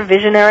 speaker,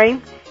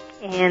 visionary,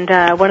 and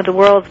one of the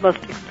world's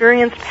most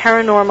experienced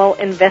paranormal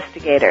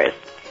investigators.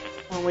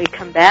 When we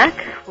come back,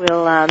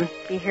 we'll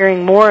be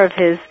hearing more of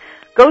his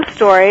ghost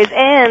stories,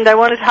 and I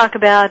want to talk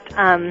about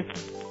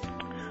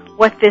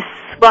what this.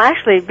 Well,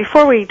 actually,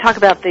 before we talk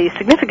about the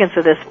significance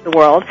of this in the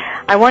world,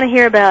 I want to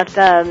hear about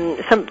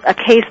a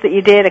case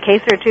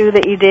or two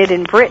that you did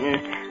in Britain.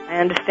 I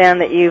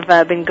understand that you've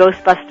been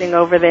ghost busting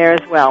over there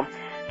as well.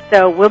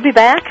 So we'll be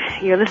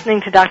back. You're listening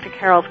to Dr.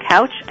 Carol's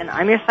Couch, and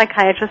I'm your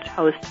psychiatrist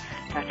host,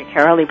 Dr.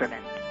 Carol Lieberman.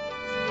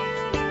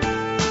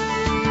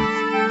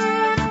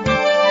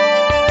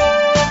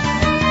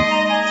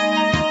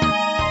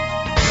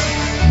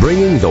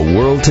 Bringing the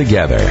world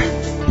together.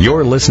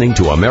 You're listening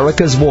to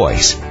America's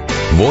Voice.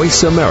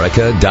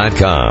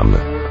 VoiceAmerica.com.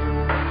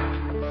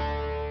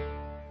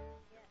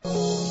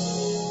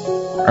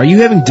 Are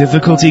you having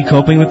difficulty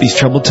coping with these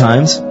troubled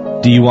times?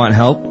 Do you want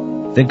help?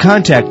 Then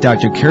contact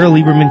Dr. Carol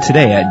Lieberman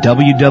today at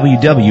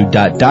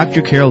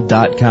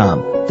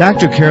www.drcarol.com.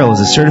 Dr. Carol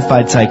is a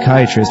certified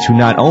psychiatrist who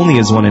not only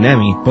has won an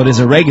Emmy, but is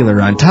a regular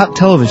on top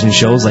television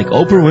shows like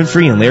Oprah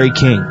Winfrey and Larry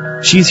King.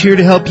 She's here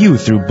to help you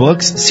through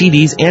books,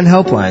 CDs, and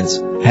helplines.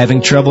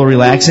 Having trouble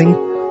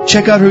relaxing?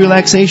 Check out her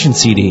relaxation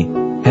CD.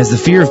 Has the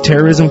fear of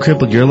terrorism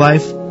crippled your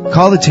life?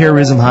 Call the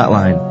terrorism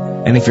hotline.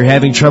 And if you're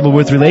having trouble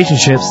with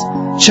relationships,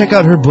 check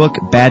out her book,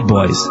 Bad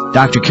Boys.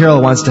 Dr.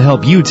 Carol wants to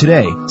help you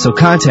today, so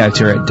contact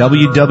her at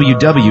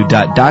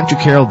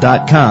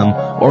www.drcarol.com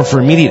or for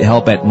immediate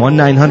help at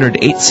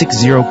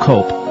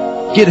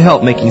 1-900-860-COPE. Get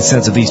help making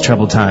sense of these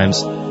troubled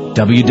times.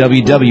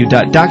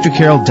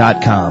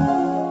 www.drcarol.com.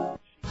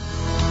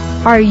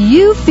 Are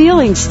you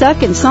feeling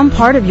stuck in some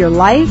part of your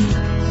life?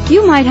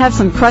 You might have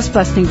some crust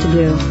busting to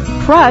do.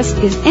 Crust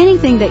is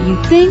anything that you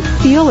think,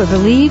 feel, or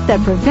believe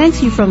that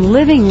prevents you from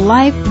living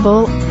life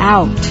full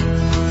out.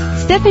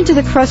 Step into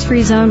the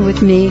crust-free zone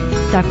with me,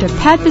 Dr.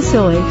 Pat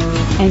Basili,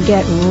 and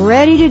get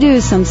ready to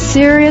do some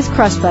serious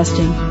crust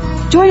busting.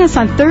 Join us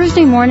on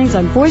Thursday mornings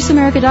on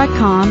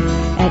VoiceAmerica.com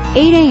at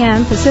 8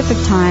 a.m. Pacific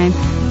Time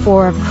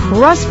for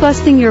crust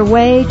busting your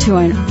way to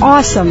an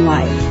awesome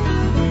life.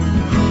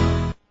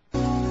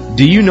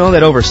 Do you know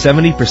that over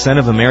 70%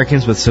 of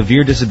Americans with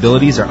severe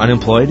disabilities are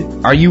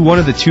unemployed? Are you one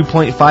of the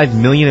 2.5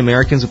 million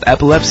Americans with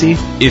epilepsy?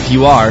 If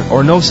you are,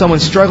 or know someone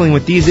struggling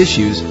with these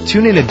issues,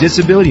 tune in to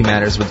Disability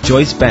Matters with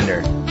Joyce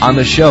Bender. On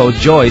the show,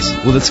 Joyce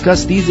will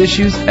discuss these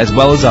issues as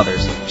well as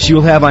others. She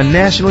will have on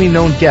nationally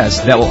known guests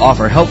that will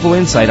offer helpful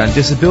insight on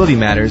disability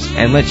matters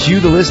and let you,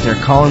 the listener,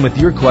 call in with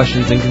your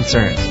questions and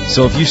concerns.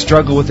 So if you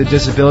struggle with a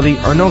disability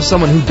or know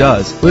someone who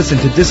does, listen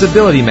to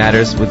Disability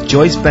Matters with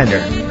Joyce Bender,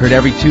 heard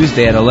every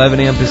Tuesday at 11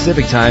 a.m.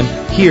 Pacific Time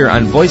here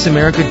on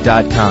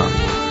VoiceAmerica.com.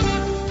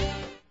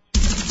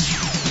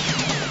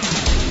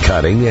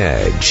 Cutting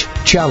edge,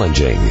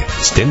 challenging,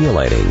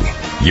 stimulating.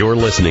 You're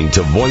listening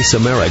to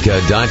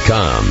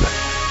VoiceAmerica.com.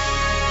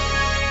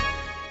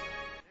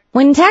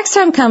 When tax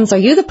time comes, are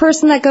you the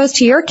person that goes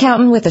to your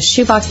accountant with a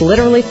shoebox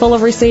literally full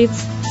of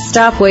receipts?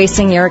 Stop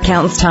wasting your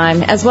accountant's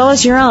time, as well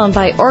as your own,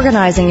 by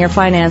organizing your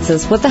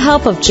finances with the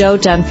help of Joe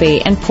Dunphy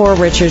and Poor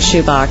Richard's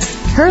Shoebox.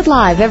 Heard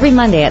live every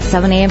Monday at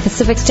 7 a.m.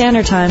 Pacific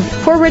Standard Time,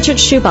 Poor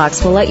Richard's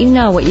Shoebox will let you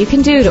know what you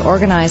can do to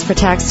organize for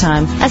tax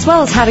time, as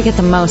well as how to get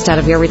the most out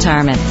of your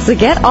retirement. So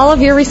get all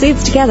of your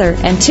receipts together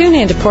and tune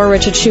in to Poor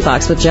Richard's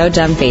Shoebox with Joe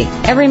Dunphy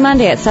every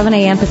Monday at 7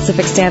 a.m.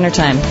 Pacific Standard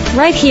Time,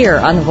 right here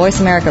on the Voice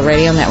America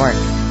Radio Network.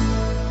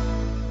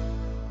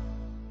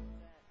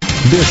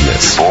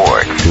 Business,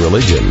 sports,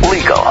 religion,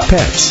 legal,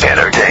 pets,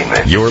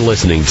 entertainment. You're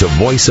listening to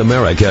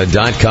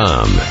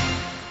VoiceAmerica.com.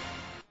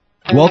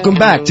 Welcome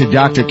back to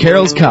Dr.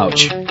 Carol's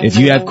Couch. If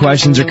you have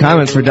questions or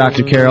comments for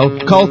Dr.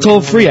 Carol, call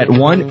toll-free at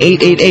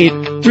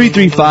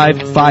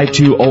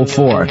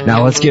 1-888-335-5204.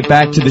 Now let's get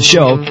back to the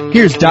show.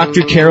 Here's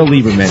Dr. Carol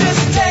Lieberman.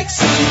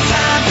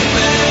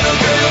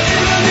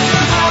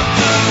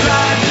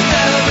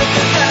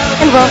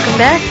 And welcome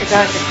back to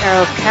Dr.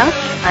 Carol's Couch.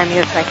 I'm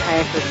your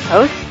psychiatrist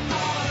host,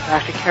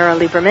 Dr. Carol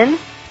Lieberman.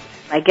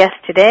 My guest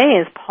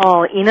today is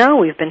Paul Eno.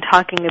 We've been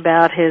talking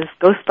about his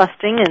ghost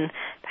busting and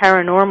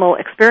paranormal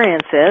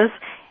experiences,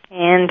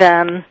 and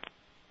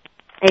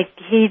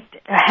he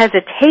has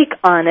a take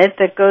on it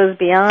that goes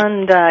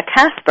beyond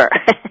Casper,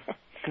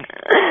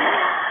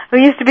 who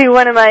used to be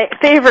one of my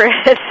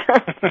favorites.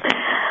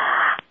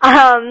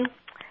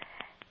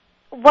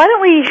 Why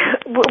don't we,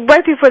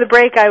 right before the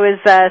break, I was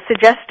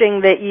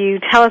suggesting that you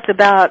tell us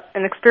about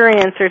an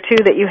experience or two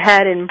that you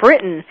had in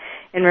Britain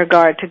in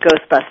regard to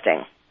ghost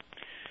busting.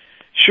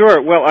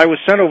 Sure. Well, I was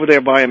sent over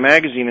there by a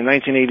magazine in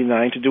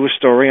 1989 to do a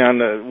story on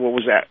what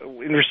was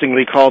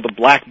interestingly called the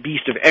Black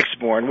Beast of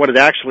Exbourne. What it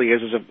actually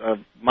is a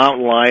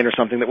mountain lion or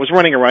something that was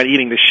running around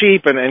eating the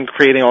sheep and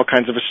creating all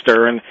kinds of a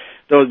stir, and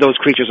those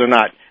creatures are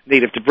not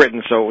native to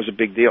Britain, so it was a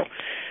big deal.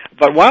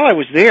 But while I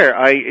was there,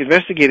 I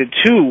investigated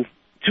two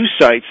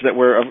sites that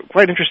were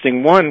quite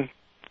interesting. One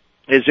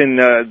is in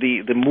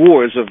the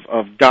moors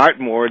of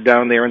Dartmoor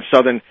down there in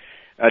southern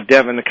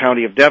Devon, the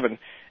county of Devon.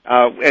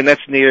 And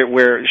that's near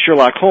where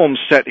Sherlock Holmes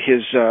set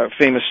his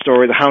famous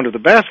story, The Hound of the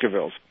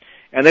Baskervilles.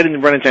 And they didn't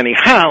run into any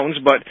hounds,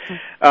 but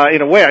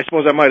in a way, I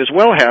suppose I might as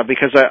well have,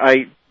 because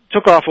I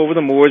took off over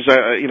the moors,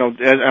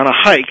 on a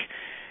hike,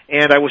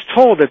 and I was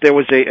told that there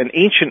was an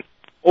ancient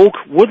oak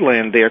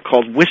woodland there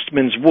called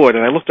Wistman's Wood,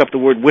 and I looked up the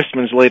word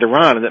Wistman's later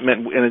on,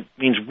 and it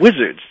means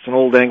wizards. It's an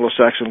old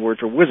Anglo-Saxon word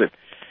for wizard.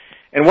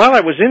 And while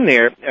I was in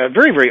there, a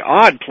very, very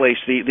odd place,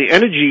 the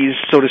energies,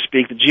 so to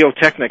speak, the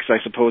geotechnics,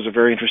 I suppose, are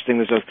very interesting.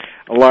 There's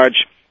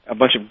a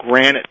bunch of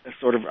granite,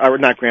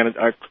 not granite,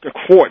 a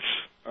quartz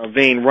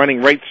vein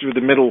running right through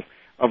the middle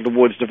of the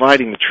woods,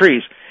 dividing the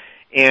trees.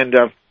 And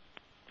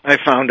I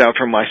found out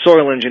from my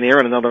soil engineer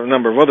and a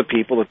number of other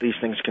people that these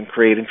things can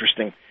create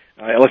interesting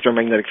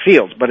electromagnetic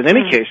fields. But in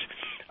any case,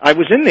 I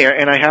was in there,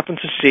 and I happened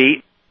to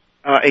see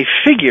a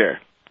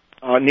figure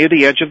near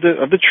the edge of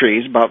the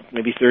trees, about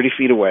maybe 30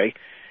 feet away,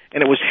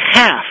 and it was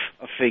half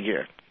a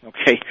figure,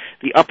 okay?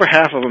 The upper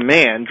half of a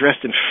man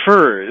dressed in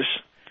furs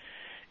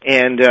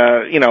and,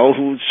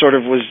 who sort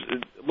of was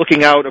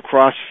looking out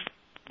across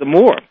the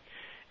moor.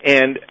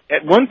 And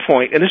at one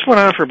point, and this went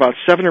on for about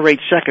 7 or 8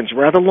 seconds,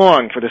 rather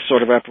long for this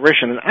sort of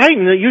apparition, and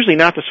I'm usually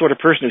not the sort of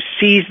person who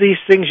sees these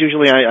things.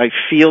 Usually I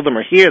feel them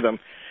or hear them,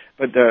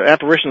 but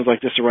apparitions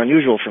like this are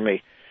unusual for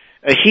me.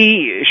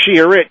 He, she,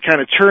 or it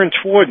kind of turned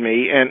toward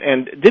me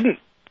and didn't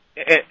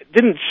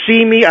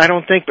see me, I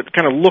don't think, but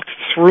kind of looked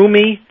through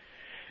me.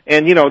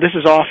 And, this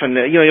is often,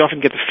 you often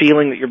get the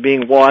feeling that you're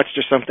being watched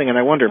or something, and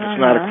I wonder if it's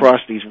not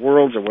across these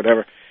worlds or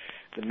whatever,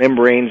 the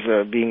membranes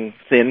being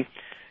thin.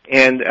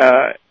 And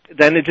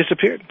then it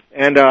disappeared.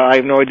 And I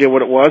have no idea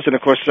what it was. And,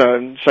 of course,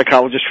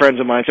 psychologist friends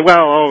of mine said,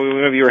 well,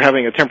 maybe you were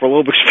having a temporal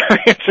lobe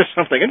experience or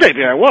something. And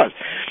maybe I was.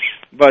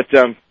 But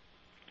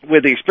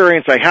with the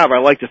experience I have, I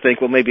like to think,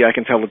 well, maybe I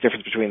can tell the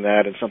difference between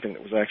that and something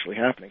that was actually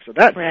happening. So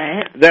that's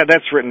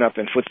written up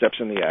in Footsteps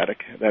in the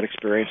Attic, that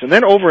experience. And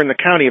then over in the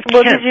county of Kent.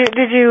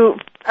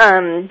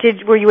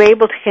 Were you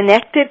able to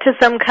connect it to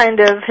some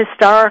kind of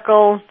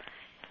historical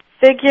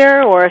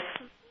figure or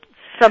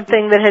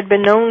something that had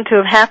been known to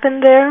have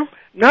happened there?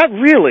 Not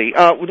really.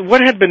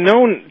 What had been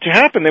known to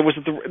happen there was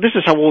that this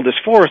is how old this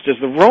forest is.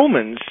 The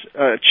Romans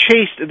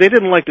they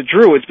didn't like the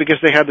Druids because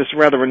they had this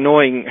rather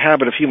annoying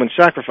habit of human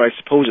sacrifice,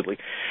 supposedly.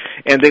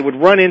 And they would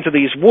run into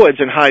these woods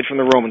and hide from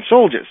the Roman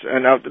soldiers.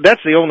 And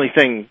that's the only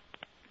thing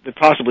that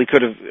possibly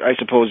could have, I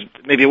suppose,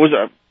 maybe it was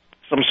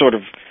some sort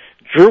of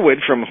Druid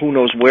from who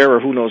knows where or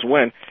who knows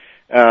when,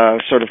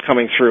 sort of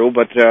coming through,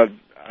 but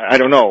I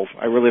don't know.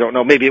 I really don't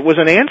know. Maybe it was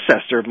an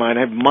ancestor of mine.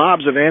 I have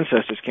mobs of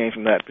ancestors came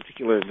from that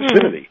particular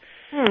vicinity.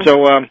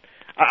 So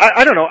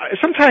I don't know.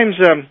 Sometimes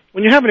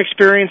when you have an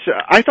experience,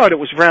 I thought it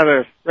was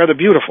rather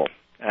beautiful,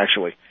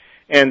 actually.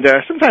 And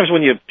sometimes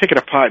when you pick it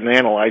apart and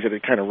analyze it,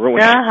 it kind of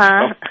ruins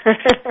it.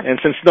 And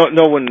since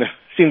no one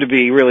seemed to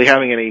be really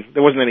having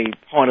there wasn't any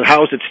haunted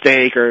house at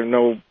stake or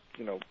no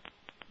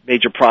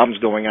major problems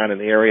going on in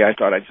the area, I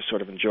thought I'd just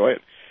sort of enjoy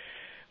it.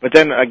 But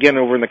then again,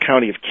 over in the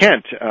county of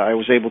Kent, I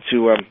was able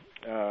to.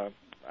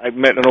 I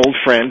met an old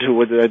friend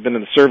who I'd been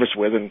in the service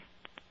with, and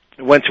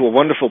went to a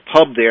wonderful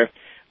pub there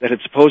that had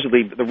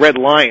supposedly, the Red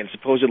Lion,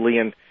 supposedly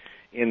in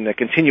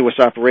continuous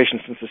operation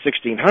since the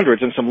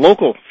 1600s, and some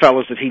local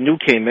fellows that he knew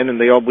came in, and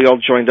we all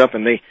joined up,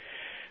 and they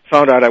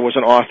found out I was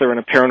an author and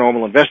a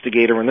paranormal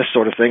investigator and this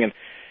sort of thing,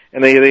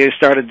 and they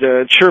started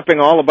chirping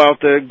all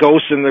about the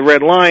ghosts in the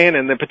Red Lion,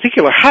 and the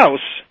particular house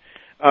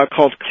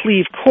called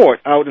Cleve Court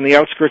out in the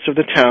outskirts of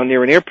the town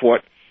near an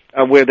airport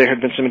where there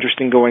had been some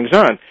interesting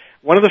goings-on.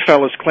 One of the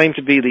fellows claimed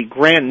to be the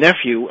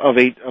grandnephew of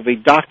a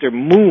Dr.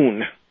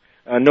 Moon,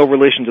 no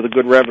relation to the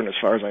good reverend as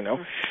far as I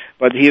know,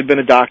 but he had been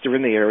a doctor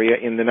in the area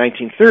in the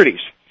 1930s.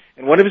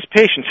 And one of his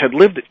patients had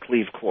lived at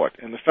Cleve Court,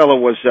 and the fellow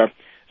was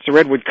Sir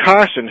Edward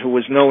Carson, who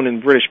was known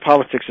in British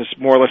politics as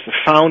more or less the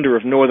founder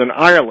of Northern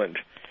Ireland,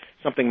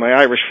 something my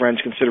Irish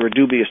friends consider a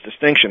dubious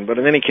distinction. But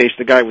in any case,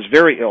 the guy was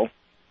very ill,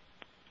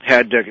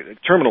 had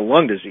terminal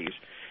lung disease,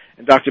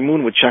 and Dr.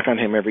 Moon would check on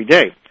him every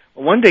day.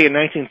 Well, one day in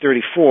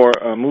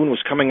 1934, Moon was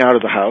coming out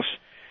of the house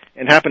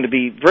and happened to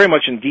be very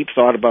much in deep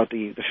thought about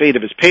the fate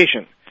of his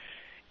patient.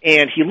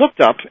 And he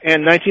looked up,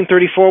 and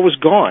 1934 was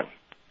gone.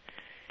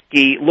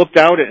 He looked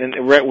out,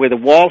 and where the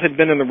wall had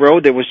been in the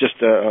road, there was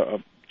just a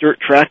dirt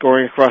track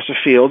going across a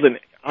field, and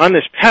on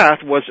this path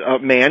was a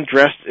man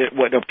dressed in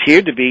what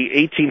appeared to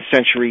be 18th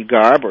century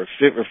garb, or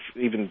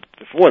even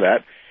before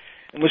that,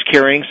 and was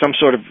carrying some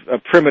sort of a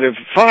primitive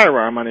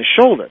firearm on his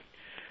shoulder.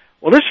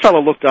 Well, this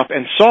fellow looked up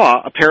and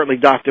saw, apparently,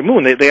 Dr.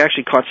 Moon. They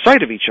actually caught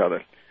sight of each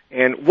other.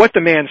 And what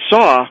the man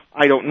saw,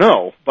 I don't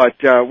know, but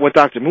what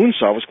Dr. Moon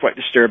saw was quite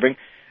disturbing.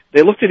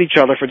 They looked at each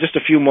other for just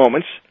a few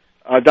moments.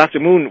 Dr.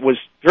 Moon was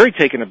very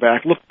taken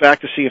aback, looked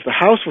back to see if the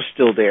house was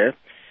still there,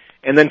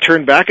 and then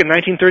turned back. In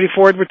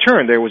 1934, had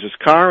returned. There was his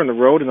car and the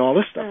road and all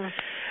this stuff.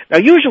 Now,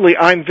 usually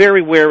I'm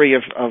very wary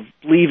of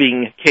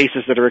leaving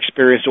cases that are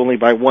experienced only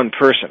by one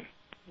person,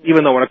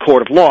 even though in a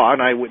court of law,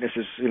 an eyewitness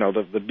is,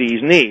 the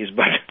bee's knees,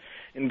 but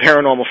in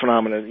paranormal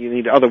phenomena, you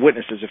need other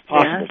witnesses if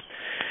possible. Yeah.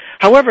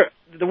 However,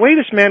 the way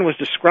this man was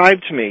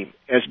described to me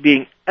as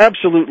being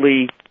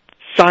absolutely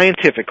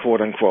scientific,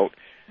 quote-unquote,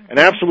 an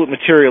absolute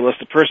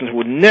materialist, a person who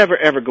would never,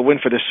 ever go in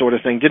for this sort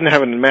of thing, didn't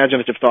have an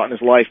imaginative thought in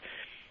his life,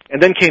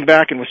 and then came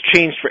back and was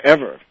changed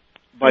forever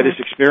by this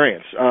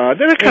experience.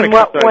 In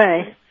what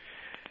way?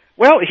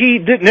 Well, he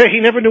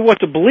never knew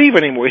what to believe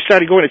anymore. He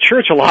started going to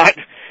church a lot.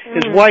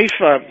 His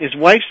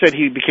wife said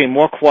he became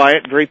more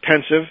quiet, very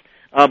pensive,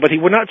 but he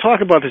would not talk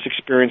about this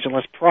experience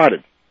unless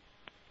prodded.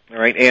 All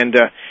right, and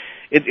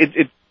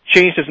it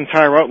changed his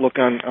entire outlook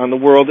on the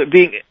world. It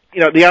being,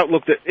 the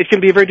outlook that it can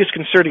be a very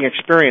disconcerting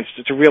experience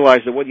to realize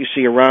that what you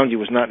see around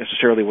you is not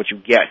necessarily what you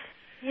get.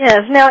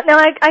 Yes. Now,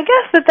 I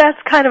guess that's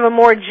kind of a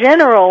more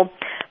general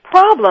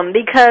problem,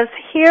 because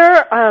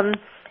here,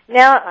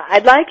 now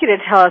I'd like you to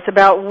tell us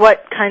about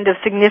what kind of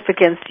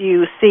significance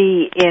you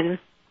see in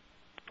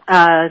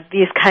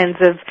these kinds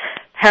of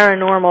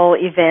paranormal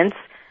events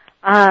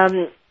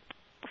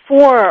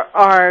for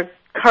our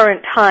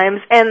current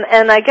times,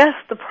 and I guess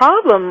the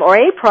problem, or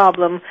a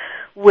problem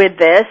with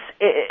this,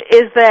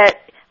 is that,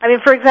 I mean,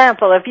 for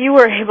example, if you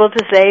were able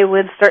to say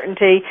with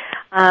certainty,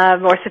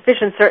 or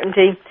sufficient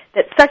certainty,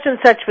 that such and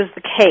such was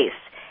the case,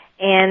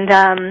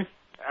 and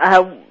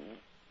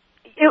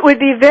it would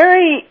be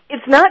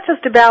it's not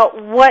just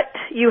about what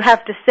you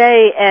have to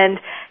say and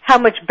how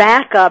much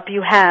backup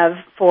you have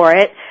for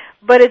it,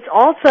 but it's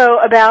also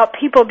about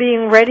people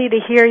being ready to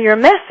hear your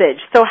message.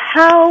 So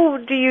how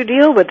do you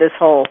deal with this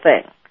whole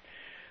thing?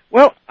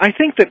 Well, I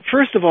think that,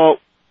 first of all,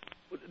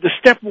 the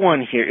step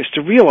one here is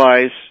to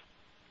realize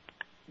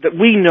that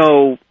we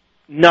know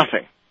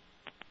nothing,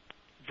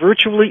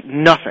 virtually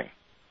nothing,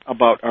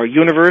 about our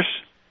universe,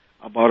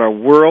 about our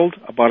world,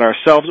 about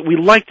ourselves. We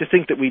like to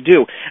think that we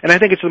do. And I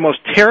think it's the most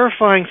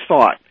terrifying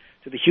thought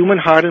to the human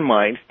heart and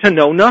mind to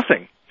know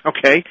nothing,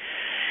 okay?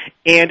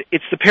 And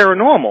it's the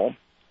paranormal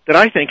that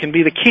I think can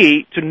be the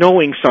key to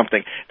knowing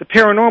something. The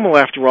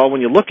paranormal, after all, when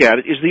you look at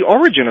it, is the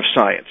origin of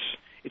science.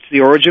 It's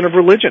the origin of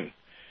religion.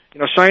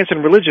 Science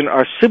and religion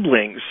are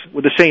siblings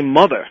with the same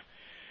mother.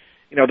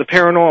 The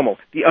paranormal,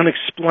 the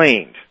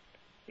unexplained.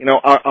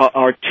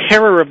 Our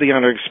terror of the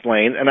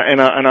unexplained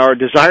and our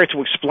desire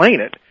to explain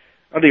it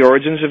are the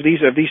origins of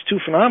these two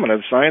phenomena,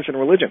 science and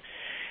religion.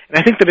 And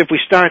I think that if we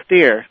start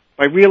there,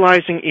 by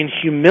realizing in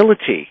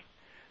humility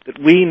that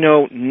we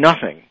know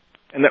nothing,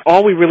 and that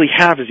all we really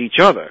have is each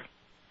other,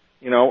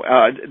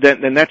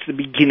 then that's the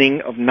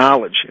beginning of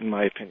knowledge, in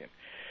my opinion.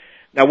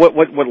 Now, what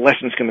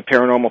lessons can the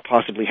paranormal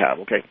possibly have?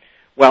 Okay,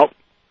 well,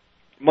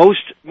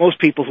 most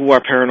people who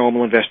are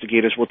paranormal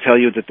investigators will tell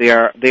you that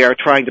they are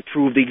trying to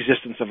prove the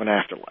existence of an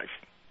afterlife.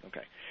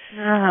 Okay,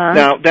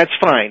 now that's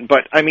fine,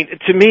 but I mean,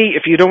 to me,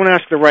 if you don't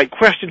ask the right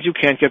questions, you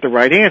can't get the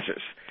right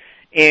answers.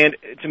 And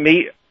to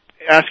me,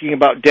 asking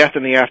about death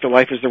and the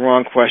afterlife is the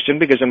wrong question,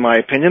 because in my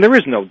opinion, there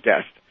is no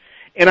death.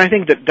 And I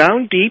think that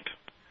down deep,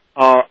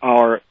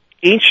 our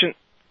ancient,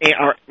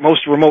 our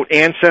most remote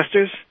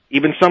ancestors,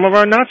 even some of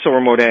our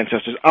not-so-remote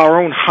ancestors,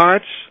 our own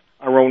hearts,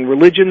 our own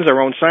religions, our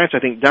own science, I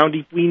think down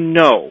deep we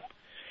know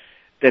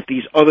that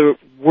these other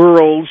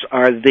worlds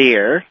are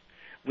there.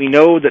 We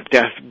know that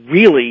death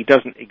really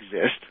doesn't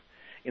exist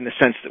in the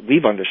sense that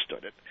we've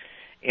understood it.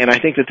 And I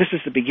think that this is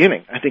the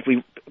beginning. I think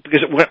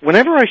because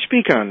whenever I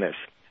speak on this,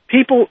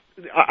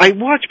 I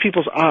watch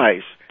people's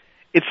eyes.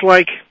 It's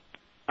like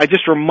I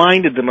just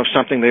reminded them of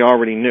something they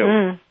already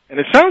knew. And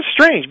it sounds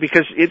strange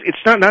because it's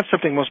not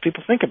something most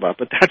people think about,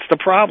 but that's the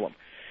problem.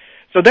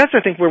 So that's,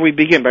 I think, where we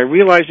begin, by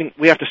realizing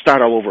we have to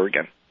start all over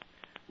again.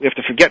 We have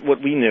to forget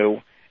what we knew,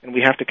 and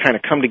we have to kind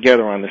of come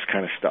together on this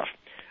kind of stuff.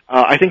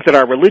 I think that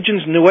our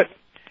religions knew it,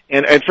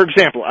 and for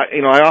example,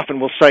 I often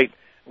will cite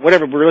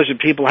whatever religion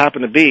people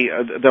happen to be,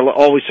 they'll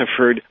always have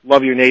heard,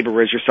 love your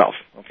neighbor as yourself,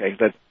 okay,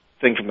 that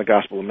thing from the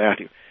Gospel of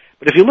Matthew.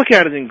 But if you look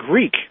at it in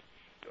Greek,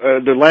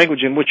 the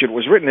language in which it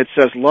was written, it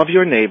says, love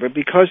your neighbor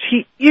because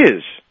he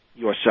is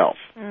yourself.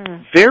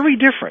 Very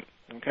different,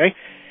 okay?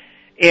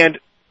 And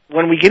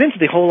when we get into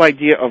the whole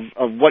idea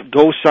of what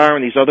ghosts are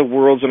and these other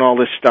worlds and all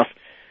this stuff,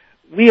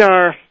 we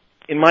are,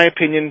 in my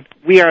opinion,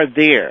 we are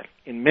there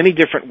in many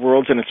different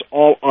worlds, and it's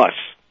all us.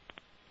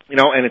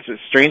 And it's a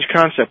strange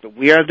concept, but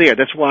we are there.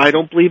 That's why I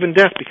don't believe in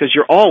death, because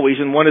you're always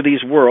in one of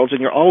these worlds,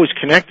 and you're always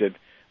connected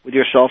with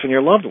yourself and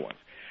your loved ones.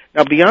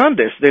 Now, beyond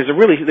this, there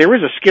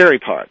is a scary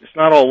part. It's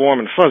not all warm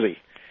and fuzzy.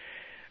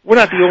 We're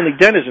not the only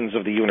denizens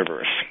of the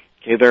universe.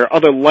 Okay, there are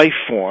other life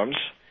forms,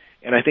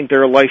 and I think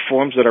there are life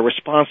forms that are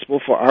responsible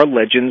for our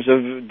legends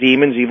of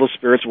demons, evil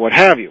spirits, what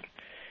have you.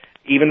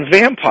 Even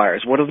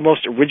vampires. One of the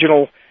most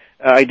original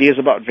ideas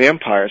about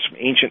vampires from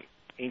ancient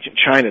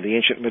China, the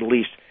ancient Middle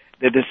East,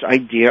 they're this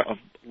idea of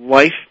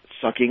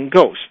life-sucking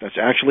ghosts. That's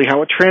actually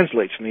how it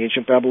translates from the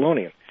ancient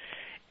Babylonian.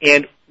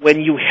 And when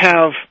you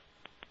have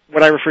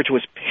what I refer to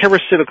as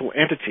parasitical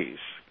entities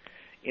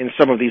in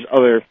some of these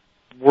other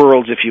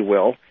worlds, if you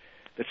will,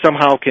 that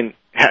somehow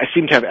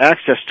seem to have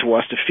access to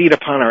us to feed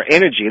upon our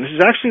energy. And this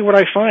is actually what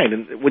I find.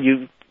 And when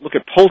you look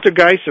at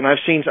poltergeists, and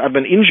I've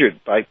been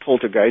injured by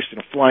poltergeists,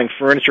 flying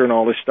furniture and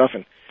all this stuff,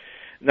 and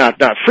not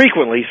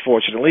frequently,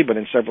 fortunately, but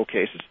in several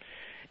cases.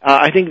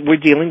 I think we're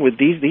dealing with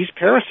these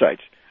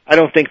parasites. I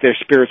don't think they're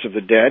spirits of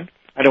the dead.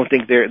 I don't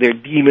think they're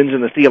demons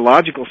in the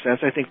theological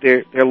sense. I think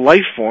they're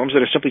life forms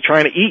that are simply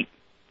trying to eat.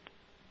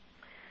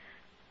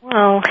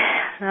 Well,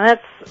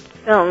 that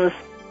sounds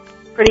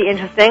pretty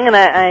interesting, and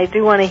I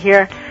do want to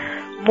hear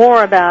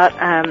more about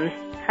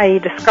how you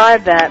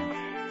describe that.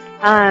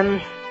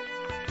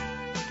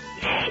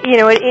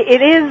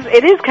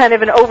 it is kind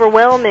of an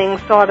overwhelming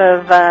sort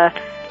of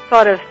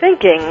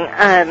thinking.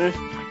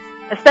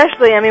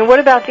 Especially, what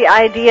about the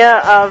idea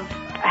of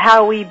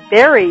how we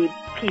bury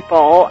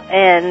people?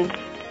 And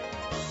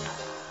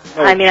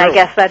I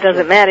guess that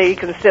doesn't matter. You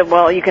can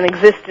you can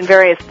exist in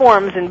various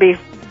forms and be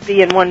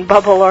in one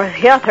bubble or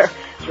the other.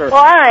 Sure.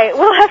 Well, all right,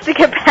 we'll have to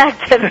get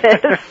back to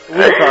this.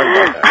 We'll talk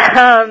about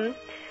that.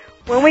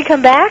 When we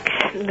come back,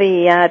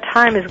 the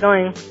time is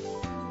going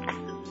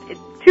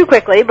too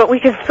quickly, but we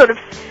can sort of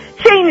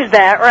change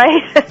that,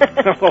 right?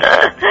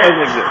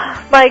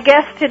 My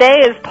guest today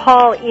is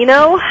Paul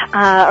Eno,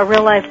 a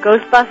real-life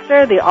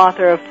Ghostbuster, the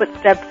author of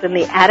Footsteps in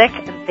the Attic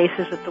and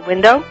Faces at the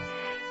Window.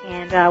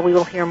 And we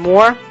will hear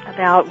more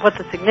about what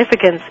the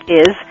significance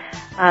is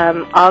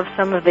of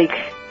some of the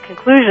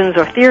conclusions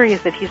or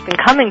theories that he's been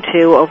coming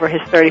to over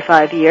his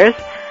 35 years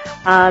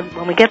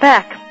when we get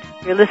back.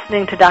 You're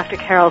listening to Dr.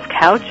 Carol's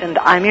Couch, and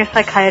I'm your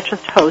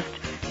psychiatrist host,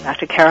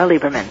 Dr. Carol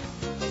Lieberman.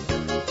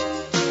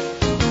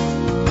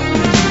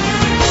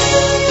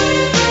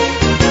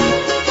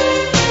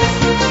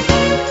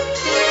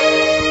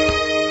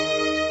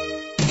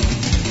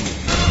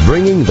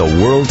 Bringing the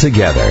world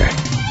together.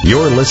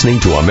 You're listening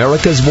to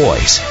America's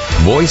Voice,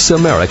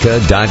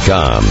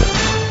 VoiceAmerica.com.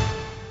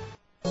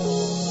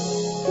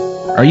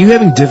 Are you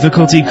having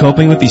difficulty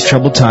coping with these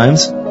troubled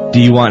times? Do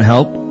you want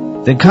help?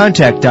 Then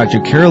contact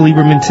Dr. Carol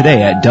Lieberman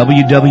today at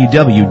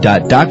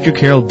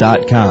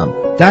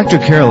www.drcarol.com. Dr.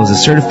 Carol is a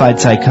certified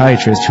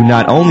psychiatrist who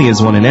not only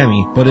has won an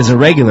Emmy, but is a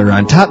regular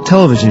on top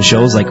television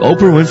shows like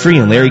Oprah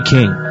Winfrey and Larry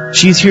King.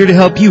 She's here to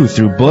help you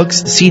through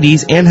books,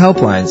 CDs, and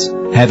helplines.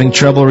 Having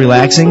trouble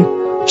relaxing?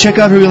 Check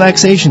out her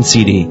relaxation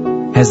CD.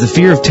 Has the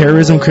fear of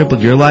terrorism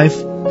crippled your life?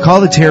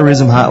 Call the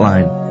Terrorism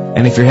Hotline.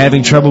 And if you're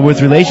having trouble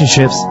with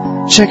relationships,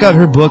 check out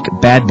her book,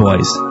 Bad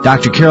Boys.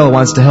 Dr. Carol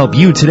wants to help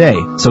you today,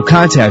 so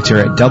contact her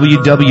at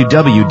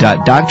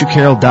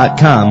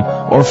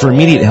www.drcarol.com or for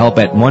immediate help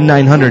at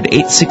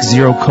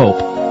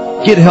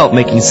 1-900-860-COPE. Get help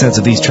making sense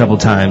of these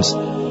troubled times.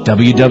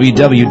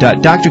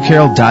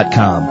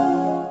 www.drcarol.com.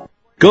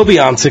 Go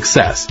beyond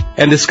success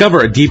and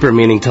discover a deeper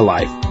meaning to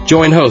life.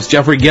 Join host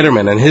Jeffrey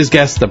Gitterman and his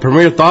guests, the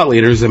premier thought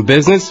leaders in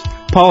business,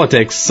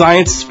 politics,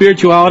 science,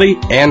 spirituality,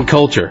 and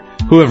culture,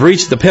 who have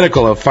reached the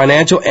pinnacle of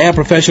financial and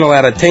professional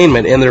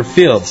attainment in their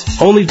fields,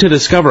 only to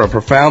discover a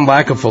profound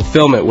lack of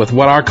fulfillment with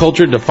what our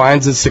culture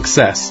defines as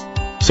success.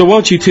 So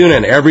won't you tune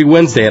in every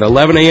Wednesday at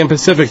 11 a.m.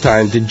 Pacific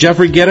Time to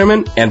Jeffrey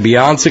Gitterman and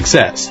Beyond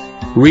Success,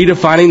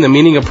 redefining the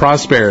meaning of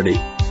prosperity,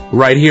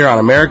 right here on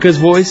America's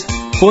Voice,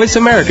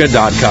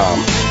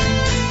 VoiceAmerica.com.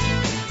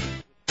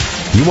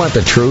 You want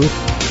the truth?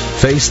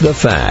 Face the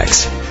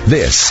facts.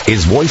 This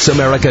is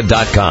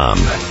VoiceAmerica.com.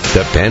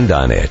 Depend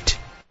on it.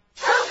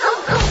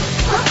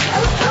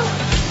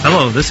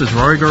 Hello, this is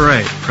Rory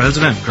Garay,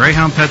 President of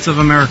Greyhound Pets of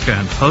America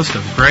and host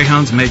of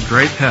Greyhounds Made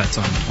Great Pets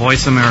on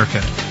Voice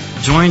America.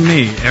 Join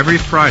me every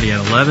Friday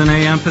at 11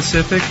 a.m.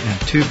 Pacific and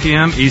 2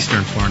 p.m.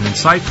 Eastern for an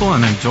insightful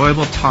and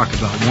enjoyable talk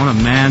about one of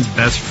man's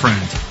best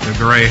friends, the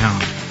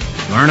Greyhound.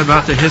 Learn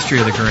about the history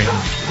of the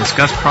Greyhound,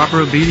 discuss proper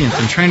obedience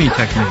and training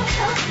techniques,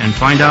 and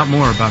find out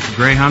more about the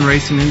Greyhound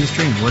racing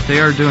industry and what they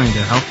are doing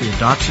to help the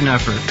adoption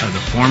effort of the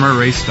former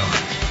race star.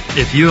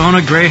 If you own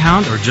a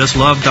Greyhound or just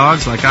love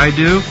dogs like I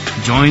do,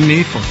 join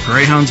me for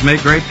Greyhounds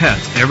Make Great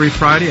Pets every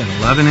Friday at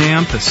 11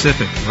 a.m.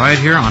 Pacific, right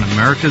here on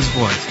America's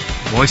Voice,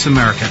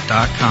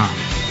 VoiceAmerica.com.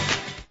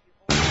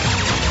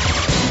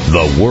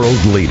 The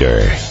world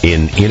leader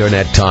in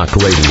Internet Talk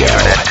Radio.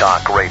 Internet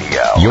Talk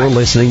Radio. You're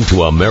listening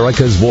to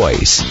America's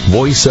Voice,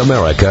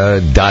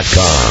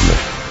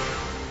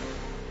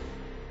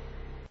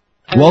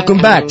 VoiceAmerica.com. Welcome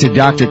back to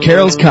Dr.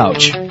 Carol's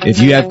Couch. If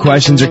you have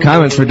questions or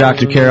comments for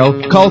Dr.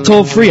 Carol, call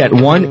toll-free at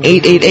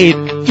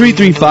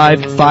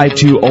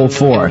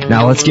 1-888-335-5204.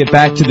 Now let's get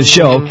back to the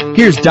show.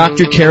 Here's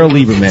Dr. Carol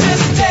Lieberman.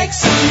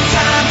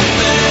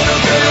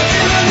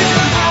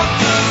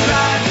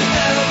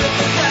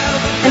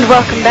 And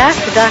welcome back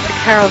to Dr.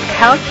 Carol's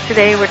Couch.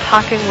 Today we're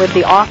talking with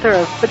the author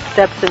of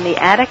Footsteps in the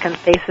Attic and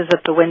Faces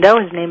at the Window.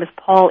 His name is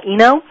Paul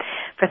Eno.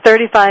 For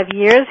 35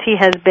 years he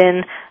has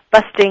been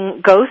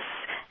busting ghosts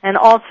and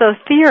also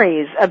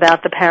theories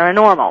about the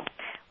paranormal.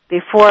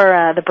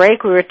 Before the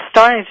break, we were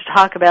starting to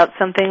talk about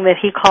something that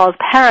he calls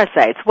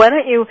parasites. Why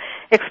don't you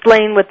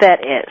explain what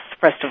that is,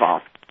 first of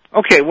all?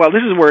 Okay, well,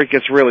 this is where it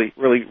gets really,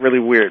 really, really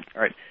weird.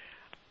 All right.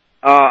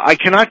 I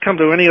cannot come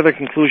to any other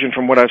conclusion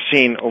from what I've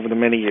seen over the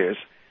many years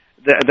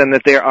than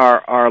that there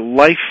are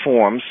life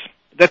forms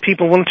that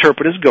people will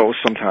interpret as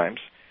ghosts sometimes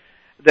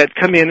that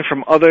come in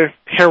from other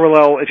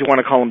parallel, if you want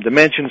to call them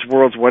dimensions,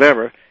 worlds,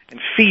 whatever,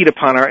 and feed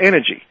upon our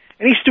energy.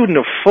 Any student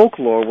of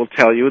folklore will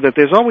tell you that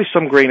there's always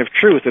some grain of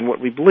truth in what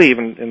we believe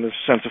in the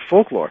sense of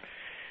folklore.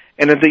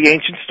 And that the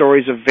ancient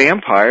stories of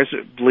vampires,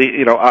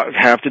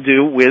 have to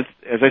do with,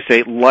 as I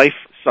say,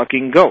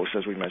 life-sucking ghosts,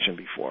 as we mentioned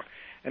before.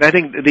 And I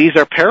think these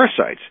are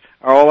parasites.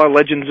 All our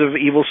legends of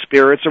evil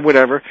spirits or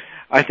whatever,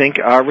 I think,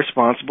 are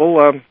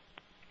responsible,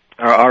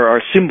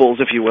 are symbols,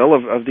 if you will,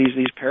 of these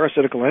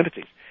parasitical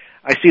entities.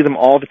 I see them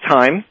all the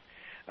time.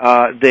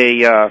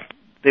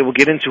 They will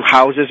get into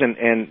houses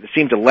and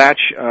seem to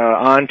latch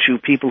on to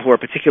people who are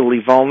particularly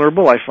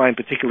vulnerable. I find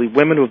particularly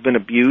women who have been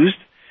abused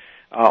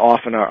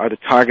often are the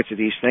targets of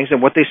these things.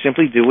 And what they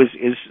simply do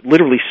is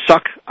literally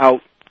suck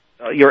out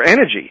your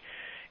energy.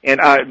 And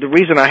the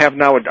reason I have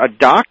now a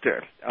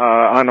doctor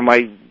on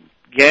my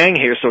gang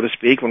here, so to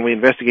speak, when we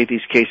investigate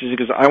these cases, is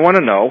because I want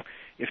to know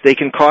if they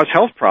can cause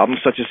health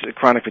problems such as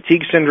chronic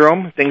fatigue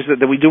syndrome, things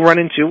that we do run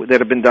into that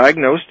have been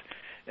diagnosed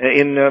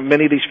in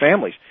many of these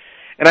families.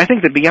 And I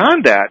think that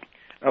beyond that,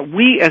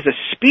 we as a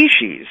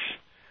species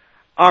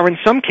are in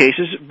some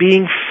cases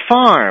being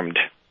farmed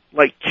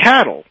like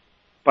cattle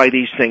by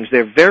these things.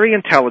 They're very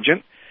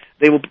intelligent.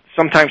 They will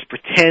sometimes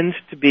pretend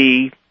to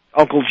be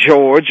Uncle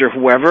George or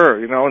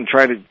whoever, and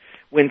try to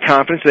win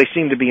confidence. They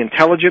seem to be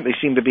intelligent. They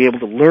seem to be able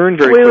to learn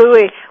very quickly.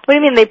 Wait. What do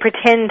you mean they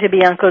pretend to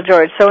be Uncle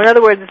George? So in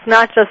other words, it's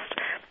not just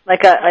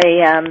like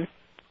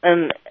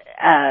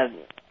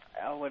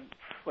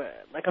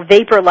like a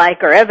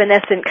vapor-like or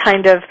evanescent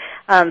kind of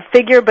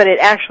figure, but it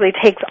actually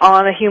takes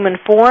on a human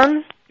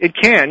form? It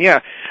can, yeah.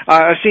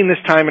 I've seen this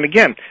time and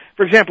again.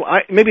 For example,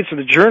 maybe it's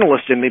the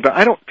journalist in me, but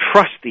I don't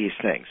trust these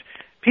things.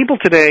 People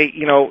today,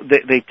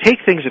 they take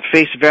things at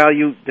face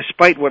value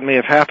despite what may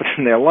have happened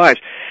in their lives.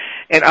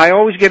 And I'm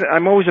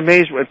always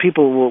amazed when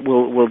people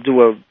will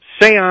do a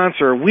seance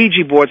or a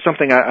Ouija board,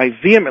 something I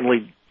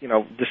vehemently,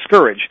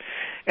 discourage.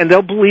 And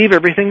they'll believe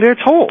everything they're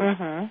told.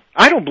 Mm-hmm.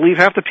 I don't believe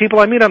half the people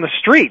I meet on the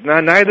street.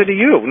 Neither do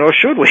you, nor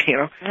should we,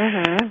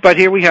 Mm-hmm. But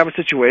here we have a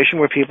situation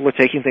where people are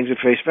taking things at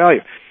face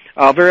value.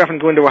 I'll very often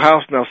go into a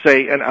house and they'll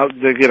say,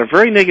 they'll get a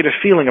very negative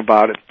feeling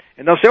about it,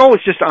 and they'll say, oh,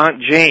 it's just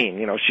Aunt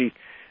Jane. She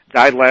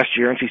died last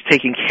year and she's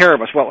taking care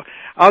of us. Well,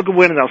 I'll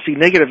go in and I'll see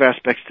negative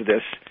aspects to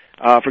this.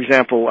 For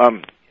example,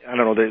 I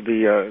don't know,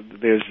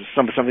 there's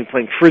something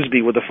playing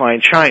Frisbee with the fine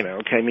china,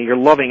 okay? I mean, your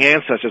loving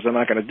ancestors are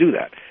not going to do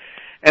that.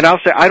 And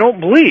I'll say, I don't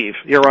believe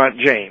your Aunt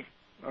Jane.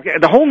 Okay,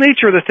 the whole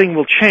nature of the thing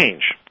will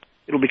change.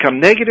 It'll become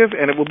negative,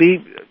 and it will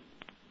be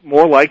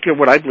more like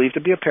what I believe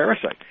to be a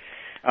parasite.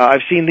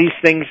 I've seen these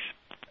things.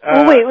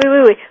 Wait.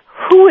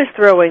 Who is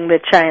throwing the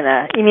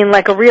china? You mean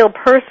like a real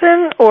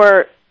person,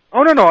 or?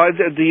 Oh no,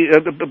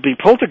 the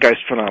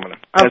poltergeist phenomenon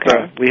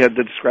that we had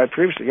described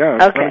previously. Yeah,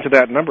 I've gone into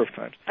that a number of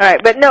times. All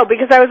right, but no,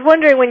 because I was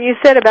wondering when you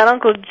said about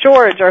Uncle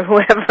George or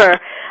whoever.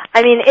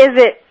 I mean, is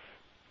it?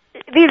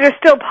 These are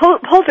still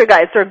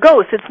poltergeists or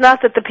ghosts. It's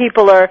not that the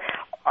people are.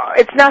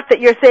 It's not that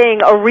you're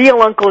saying a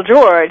real Uncle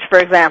George, for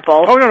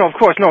example. Oh no, of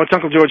course, no. It's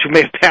Uncle George who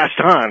may have passed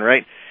on,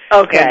 right?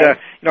 Okay.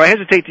 And I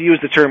hesitate to use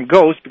the term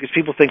ghost because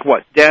people think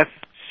what? Death,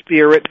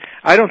 spirit.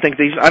 I don't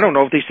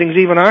know if these things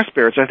even are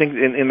spirits. I think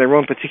in their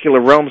own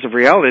particular realms of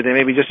reality, they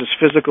may be just as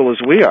physical as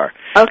we are.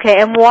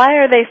 Okay, and why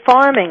are they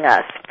farming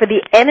us? For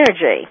the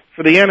energy.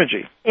 For the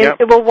energy.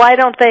 Yep. Well, why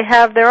don't they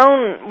have their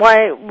own?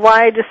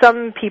 Why do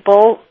some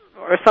people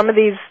or some of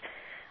these?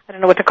 I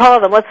don't know what to call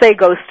them. Let's say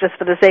ghosts, just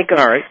for the sake of.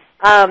 All right.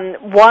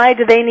 Why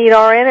do they need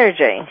our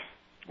energy?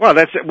 Well,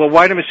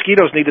 why do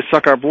mosquitoes need to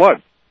suck our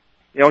blood?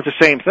 It's the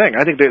same thing.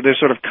 I think they're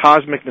sort of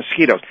cosmic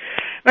mosquitoes.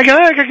 I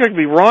could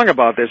be wrong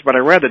about this, but I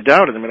rather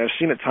doubt them, and I've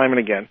seen it time and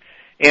again.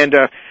 And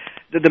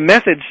the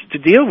methods to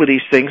deal with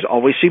these things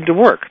always seem to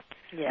work.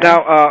 Yeah.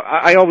 Now,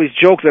 I always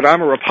joke that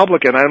I'm a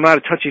Republican. I'm not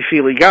a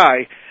touchy-feely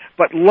guy,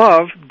 but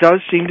love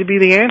does seem to be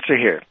the answer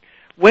here.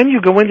 When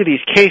you go into these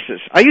cases,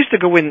 I used to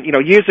go in,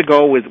 years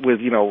ago with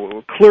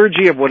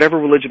clergy of whatever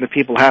religion the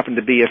people happen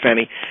to be, if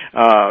any,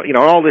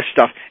 all this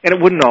stuff, and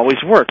it wouldn't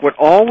always work. What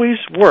always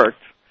worked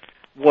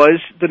was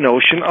the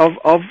notion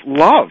of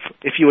love.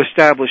 If you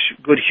establish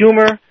good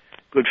humor,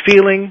 good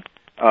feeling,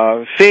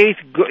 faith,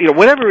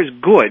 whatever is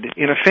good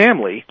in a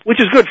family, which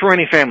is good for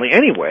any family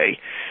anyway,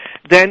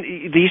 then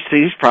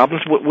these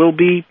problems will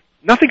be,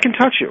 nothing can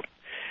touch you.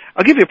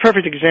 I'll give you a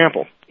perfect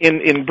example.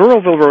 In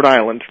Burrillville, Rhode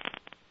Island,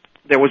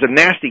 there was a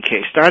nasty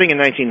case starting in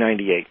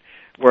 1998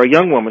 where a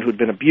young woman who'd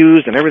been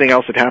abused and everything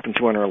else that happened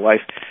to her in her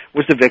life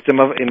was the victim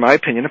of, in my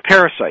opinion, a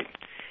parasite.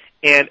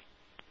 And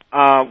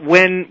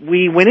when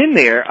we went in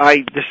there,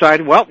 I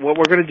decided, well, what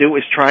we're going to do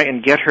is try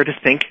and get her to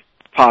think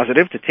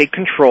positive, to take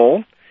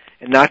control,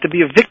 and not to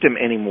be a victim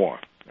anymore.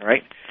 All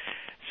right?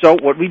 So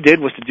what we did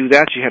was to do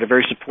that. She had a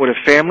very supportive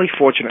family,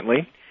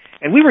 fortunately,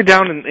 and we were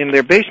down in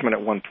their basement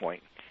at one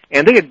point,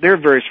 and there are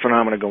various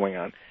phenomena going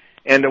on.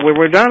 And when we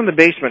were down in the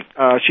basement,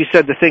 she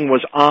said the thing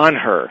was on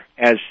her,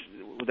 as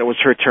that was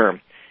her term.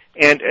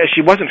 And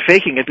she wasn't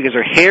faking it because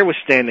her hair was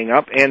standing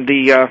up, and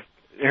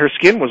her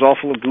skin was all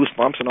full of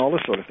goosebumps and all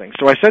this sort of thing.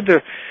 So I said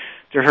to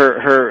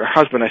her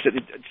husband, I said,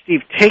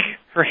 Steve, take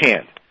her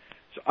hand.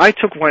 So I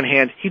took one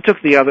hand, he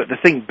took the other, the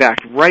thing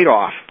backed right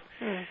off.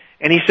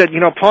 And he said,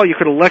 Paul, you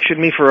could have lectured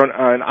me for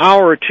an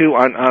hour or two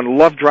on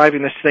love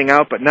driving this thing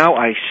out, but now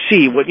I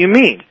see what you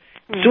mean.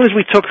 As soon as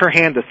we took her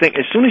hand, as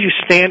soon as you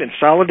stand in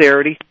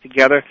solidarity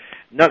together,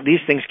 these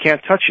things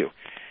can't touch you.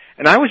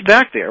 And I was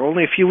back there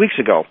only a few weeks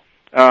ago,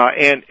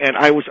 and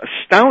I was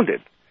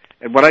astounded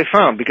at what I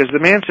found, because the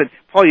man said,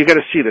 Paul, you got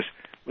to see this.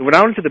 We went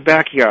out into the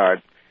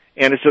backyard,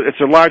 and it's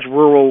a large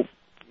rural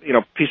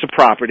piece of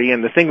property,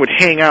 and the thing would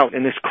hang out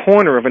in this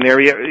corner of an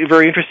area,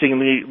 very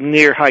interestingly,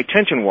 near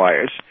high-tension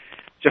wires.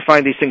 Which I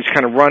find these things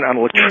kind of run on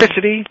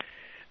electricity.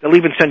 They'll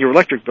even send your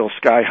electric bill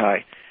sky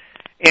high.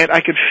 And I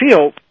could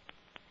feel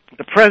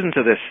the presence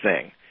of this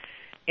thing.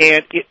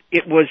 And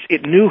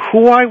it knew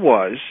who I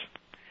was.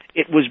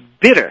 It was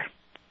bitter.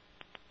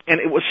 And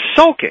it was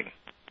sulking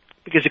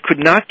because it could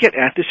not get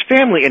at this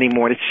family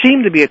anymore. And it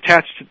seemed to be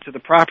attached to the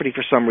property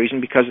for some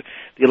reason because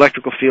the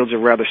electrical fields are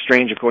rather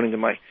strange, according to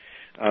my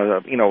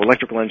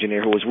electrical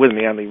engineer who was with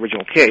me on the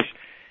original case.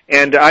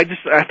 And I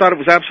thought it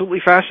was absolutely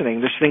fascinating.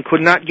 This thing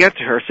could not get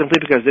to her simply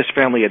because this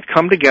family had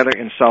come together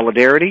in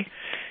solidarity,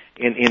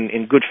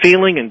 in good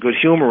feeling, and good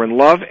humor and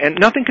love, and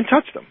nothing can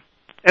touch them.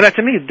 And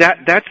to me,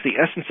 that's the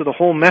essence of the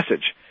whole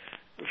message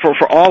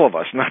for all of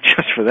us, not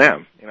just for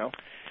them.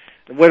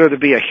 Whether it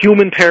be a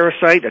human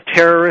parasite, a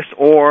terrorist,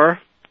 or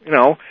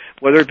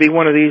whether it be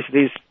one of these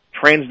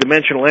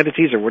transdimensional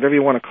entities or whatever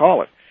you want to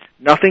call it,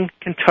 nothing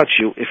can touch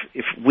you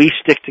if we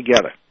stick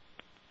together.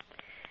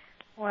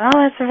 Well,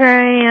 that's a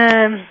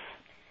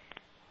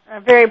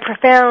very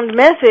profound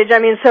message. I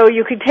mean, so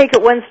you could take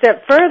it one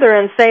step further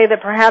and say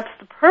that perhaps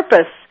the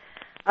purpose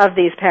of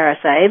these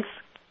parasites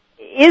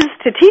is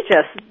to teach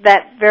us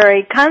that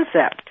very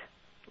concept.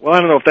 Well, I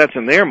don't know if that's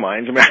in their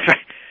minds. I mean,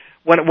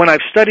 when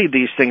I've studied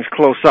these things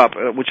close up,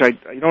 which I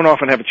don't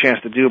often have a chance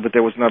to do, but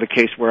there was another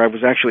case where I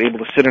was actually able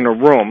to sit in a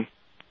room,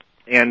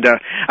 and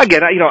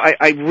again,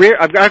 I've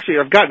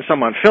gotten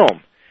some on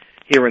film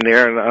here and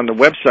there, and on the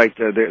website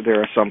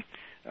there are some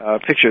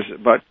pictures,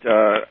 but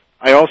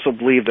I also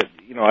believe that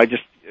I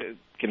just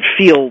can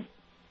feel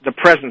the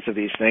presence of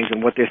these things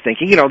and what they're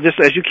thinking. Just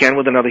as you can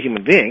with another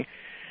human being.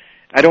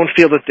 I don't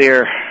feel that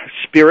they're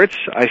spirits.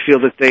 I feel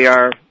that they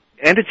are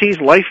entities,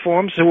 life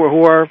forms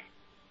who are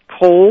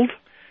cold,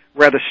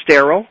 rather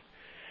sterile,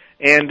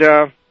 and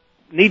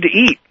need to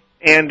eat.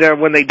 And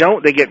when they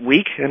don't, they get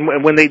weak.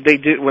 And when they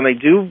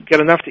do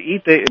get enough to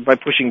eat, by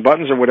pushing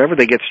buttons or whatever,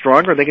 they get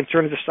stronger. They can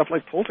turn into stuff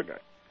like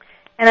poltergeist.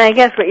 And I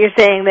guess what you're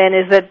saying then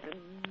is that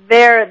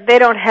they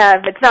don't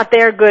have, it's not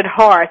their good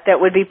heart that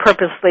would be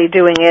purposely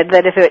doing it.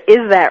 That if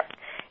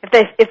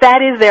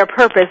that is their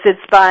purpose,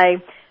 it's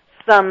by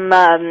some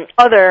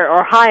other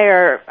or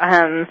higher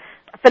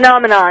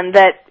phenomenon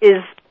that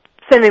is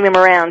sending them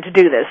around to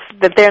do this.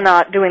 That they're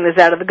not doing this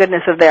out of the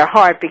goodness of their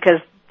heart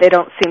because they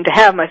don't seem to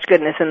have much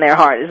goodness in their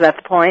heart. Is that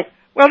the point?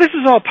 Well, this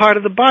is all part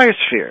of the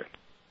biosphere.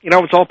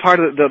 It's all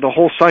part of the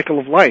whole cycle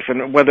of life,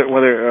 and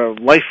whether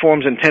life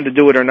forms intend to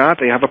do it or not,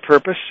 they have a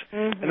purpose,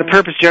 and the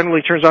purpose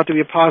generally turns out to be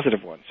a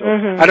positive one. So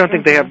I don't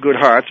think they have good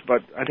hearts,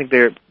 but I think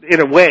they,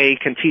 in a way,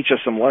 can teach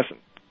us some lessons.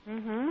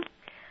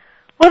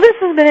 Well, this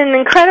has been an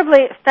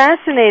incredibly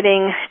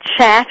fascinating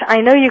chat.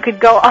 I know you could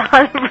go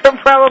on for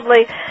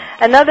probably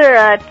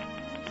another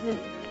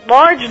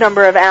large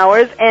number of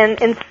hours,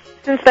 and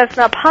since that's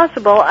not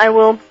possible,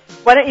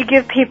 why don't you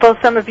give people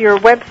some of your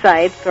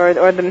websites or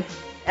the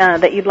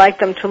that you'd like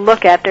them to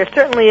look at. There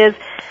certainly is.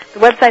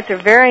 The websites are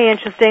very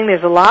interesting.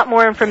 There's a lot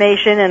more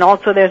information, and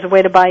also there's a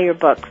way to buy your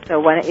book. So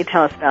why don't you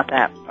tell us about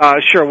that?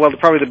 Sure. Well,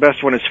 probably the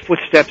best one is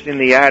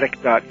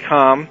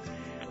footstepsintheattic.com,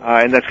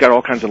 and that's got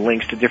all kinds of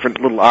links to different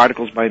little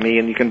articles by me,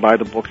 and you can buy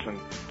the books and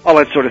all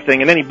that sort of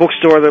thing. And any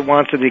bookstore that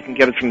wants it, you can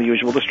get it from the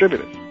usual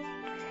distributors.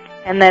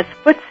 And that's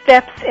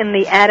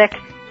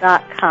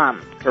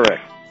footstepsintheattic.com.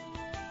 Correct.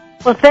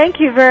 Well, thank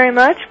you very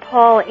much,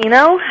 Paul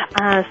Eno.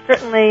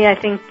 Certainly, I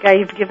think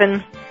you've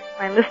given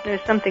my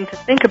listeners something to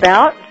think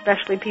about,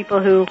 especially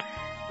people who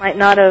might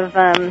not have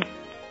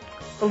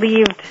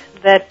believed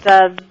that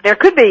there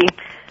could be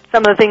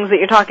some of the things that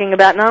you're talking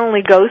about, not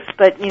only ghosts,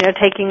 but,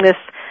 taking the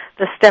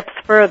steps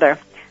further.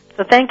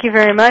 So thank you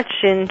very much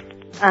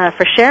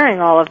for sharing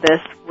all of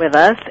this with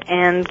us,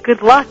 and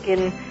good luck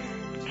in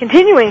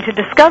continuing to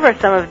discover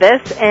some of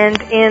this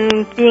and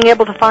in being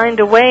able to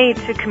find a way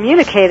to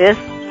communicate it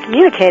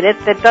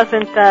that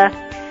doesn't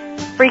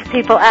freak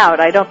people out.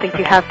 I don't think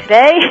you have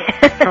today.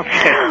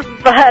 Okay.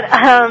 But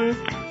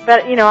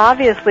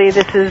obviously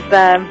this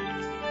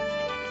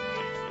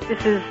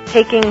is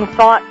taking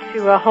thought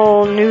to a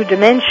whole new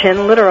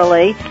dimension,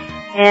 literally,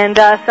 and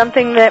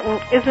something that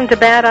isn't a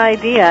bad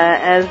idea,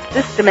 as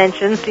this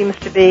dimension seems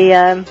to be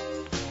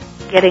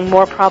getting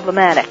more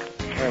problematic. All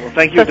right, well,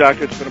 thank you,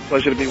 Doctor. It's been a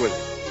pleasure to be with you.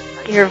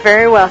 You're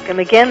very welcome.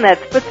 Again,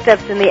 that's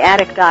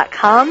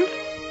footstepsintheattic.com.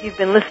 You've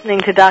been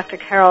listening to Dr.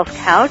 Carol's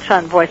Couch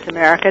on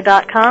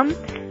VoiceAmerica.com,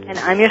 and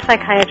I'm your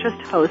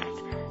psychiatrist host,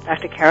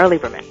 Dr. Carol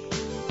Lieberman.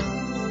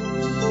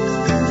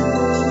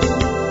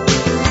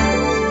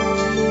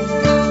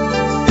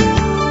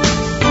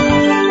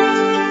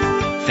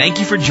 Thank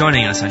you for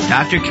joining us on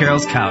Dr.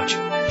 Carol's Couch.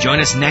 Join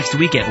us next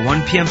week at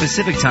 1 p.m.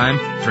 Pacific Time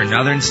for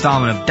another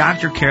installment of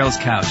Dr. Carol's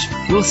Couch.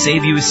 We'll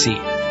save you a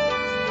seat.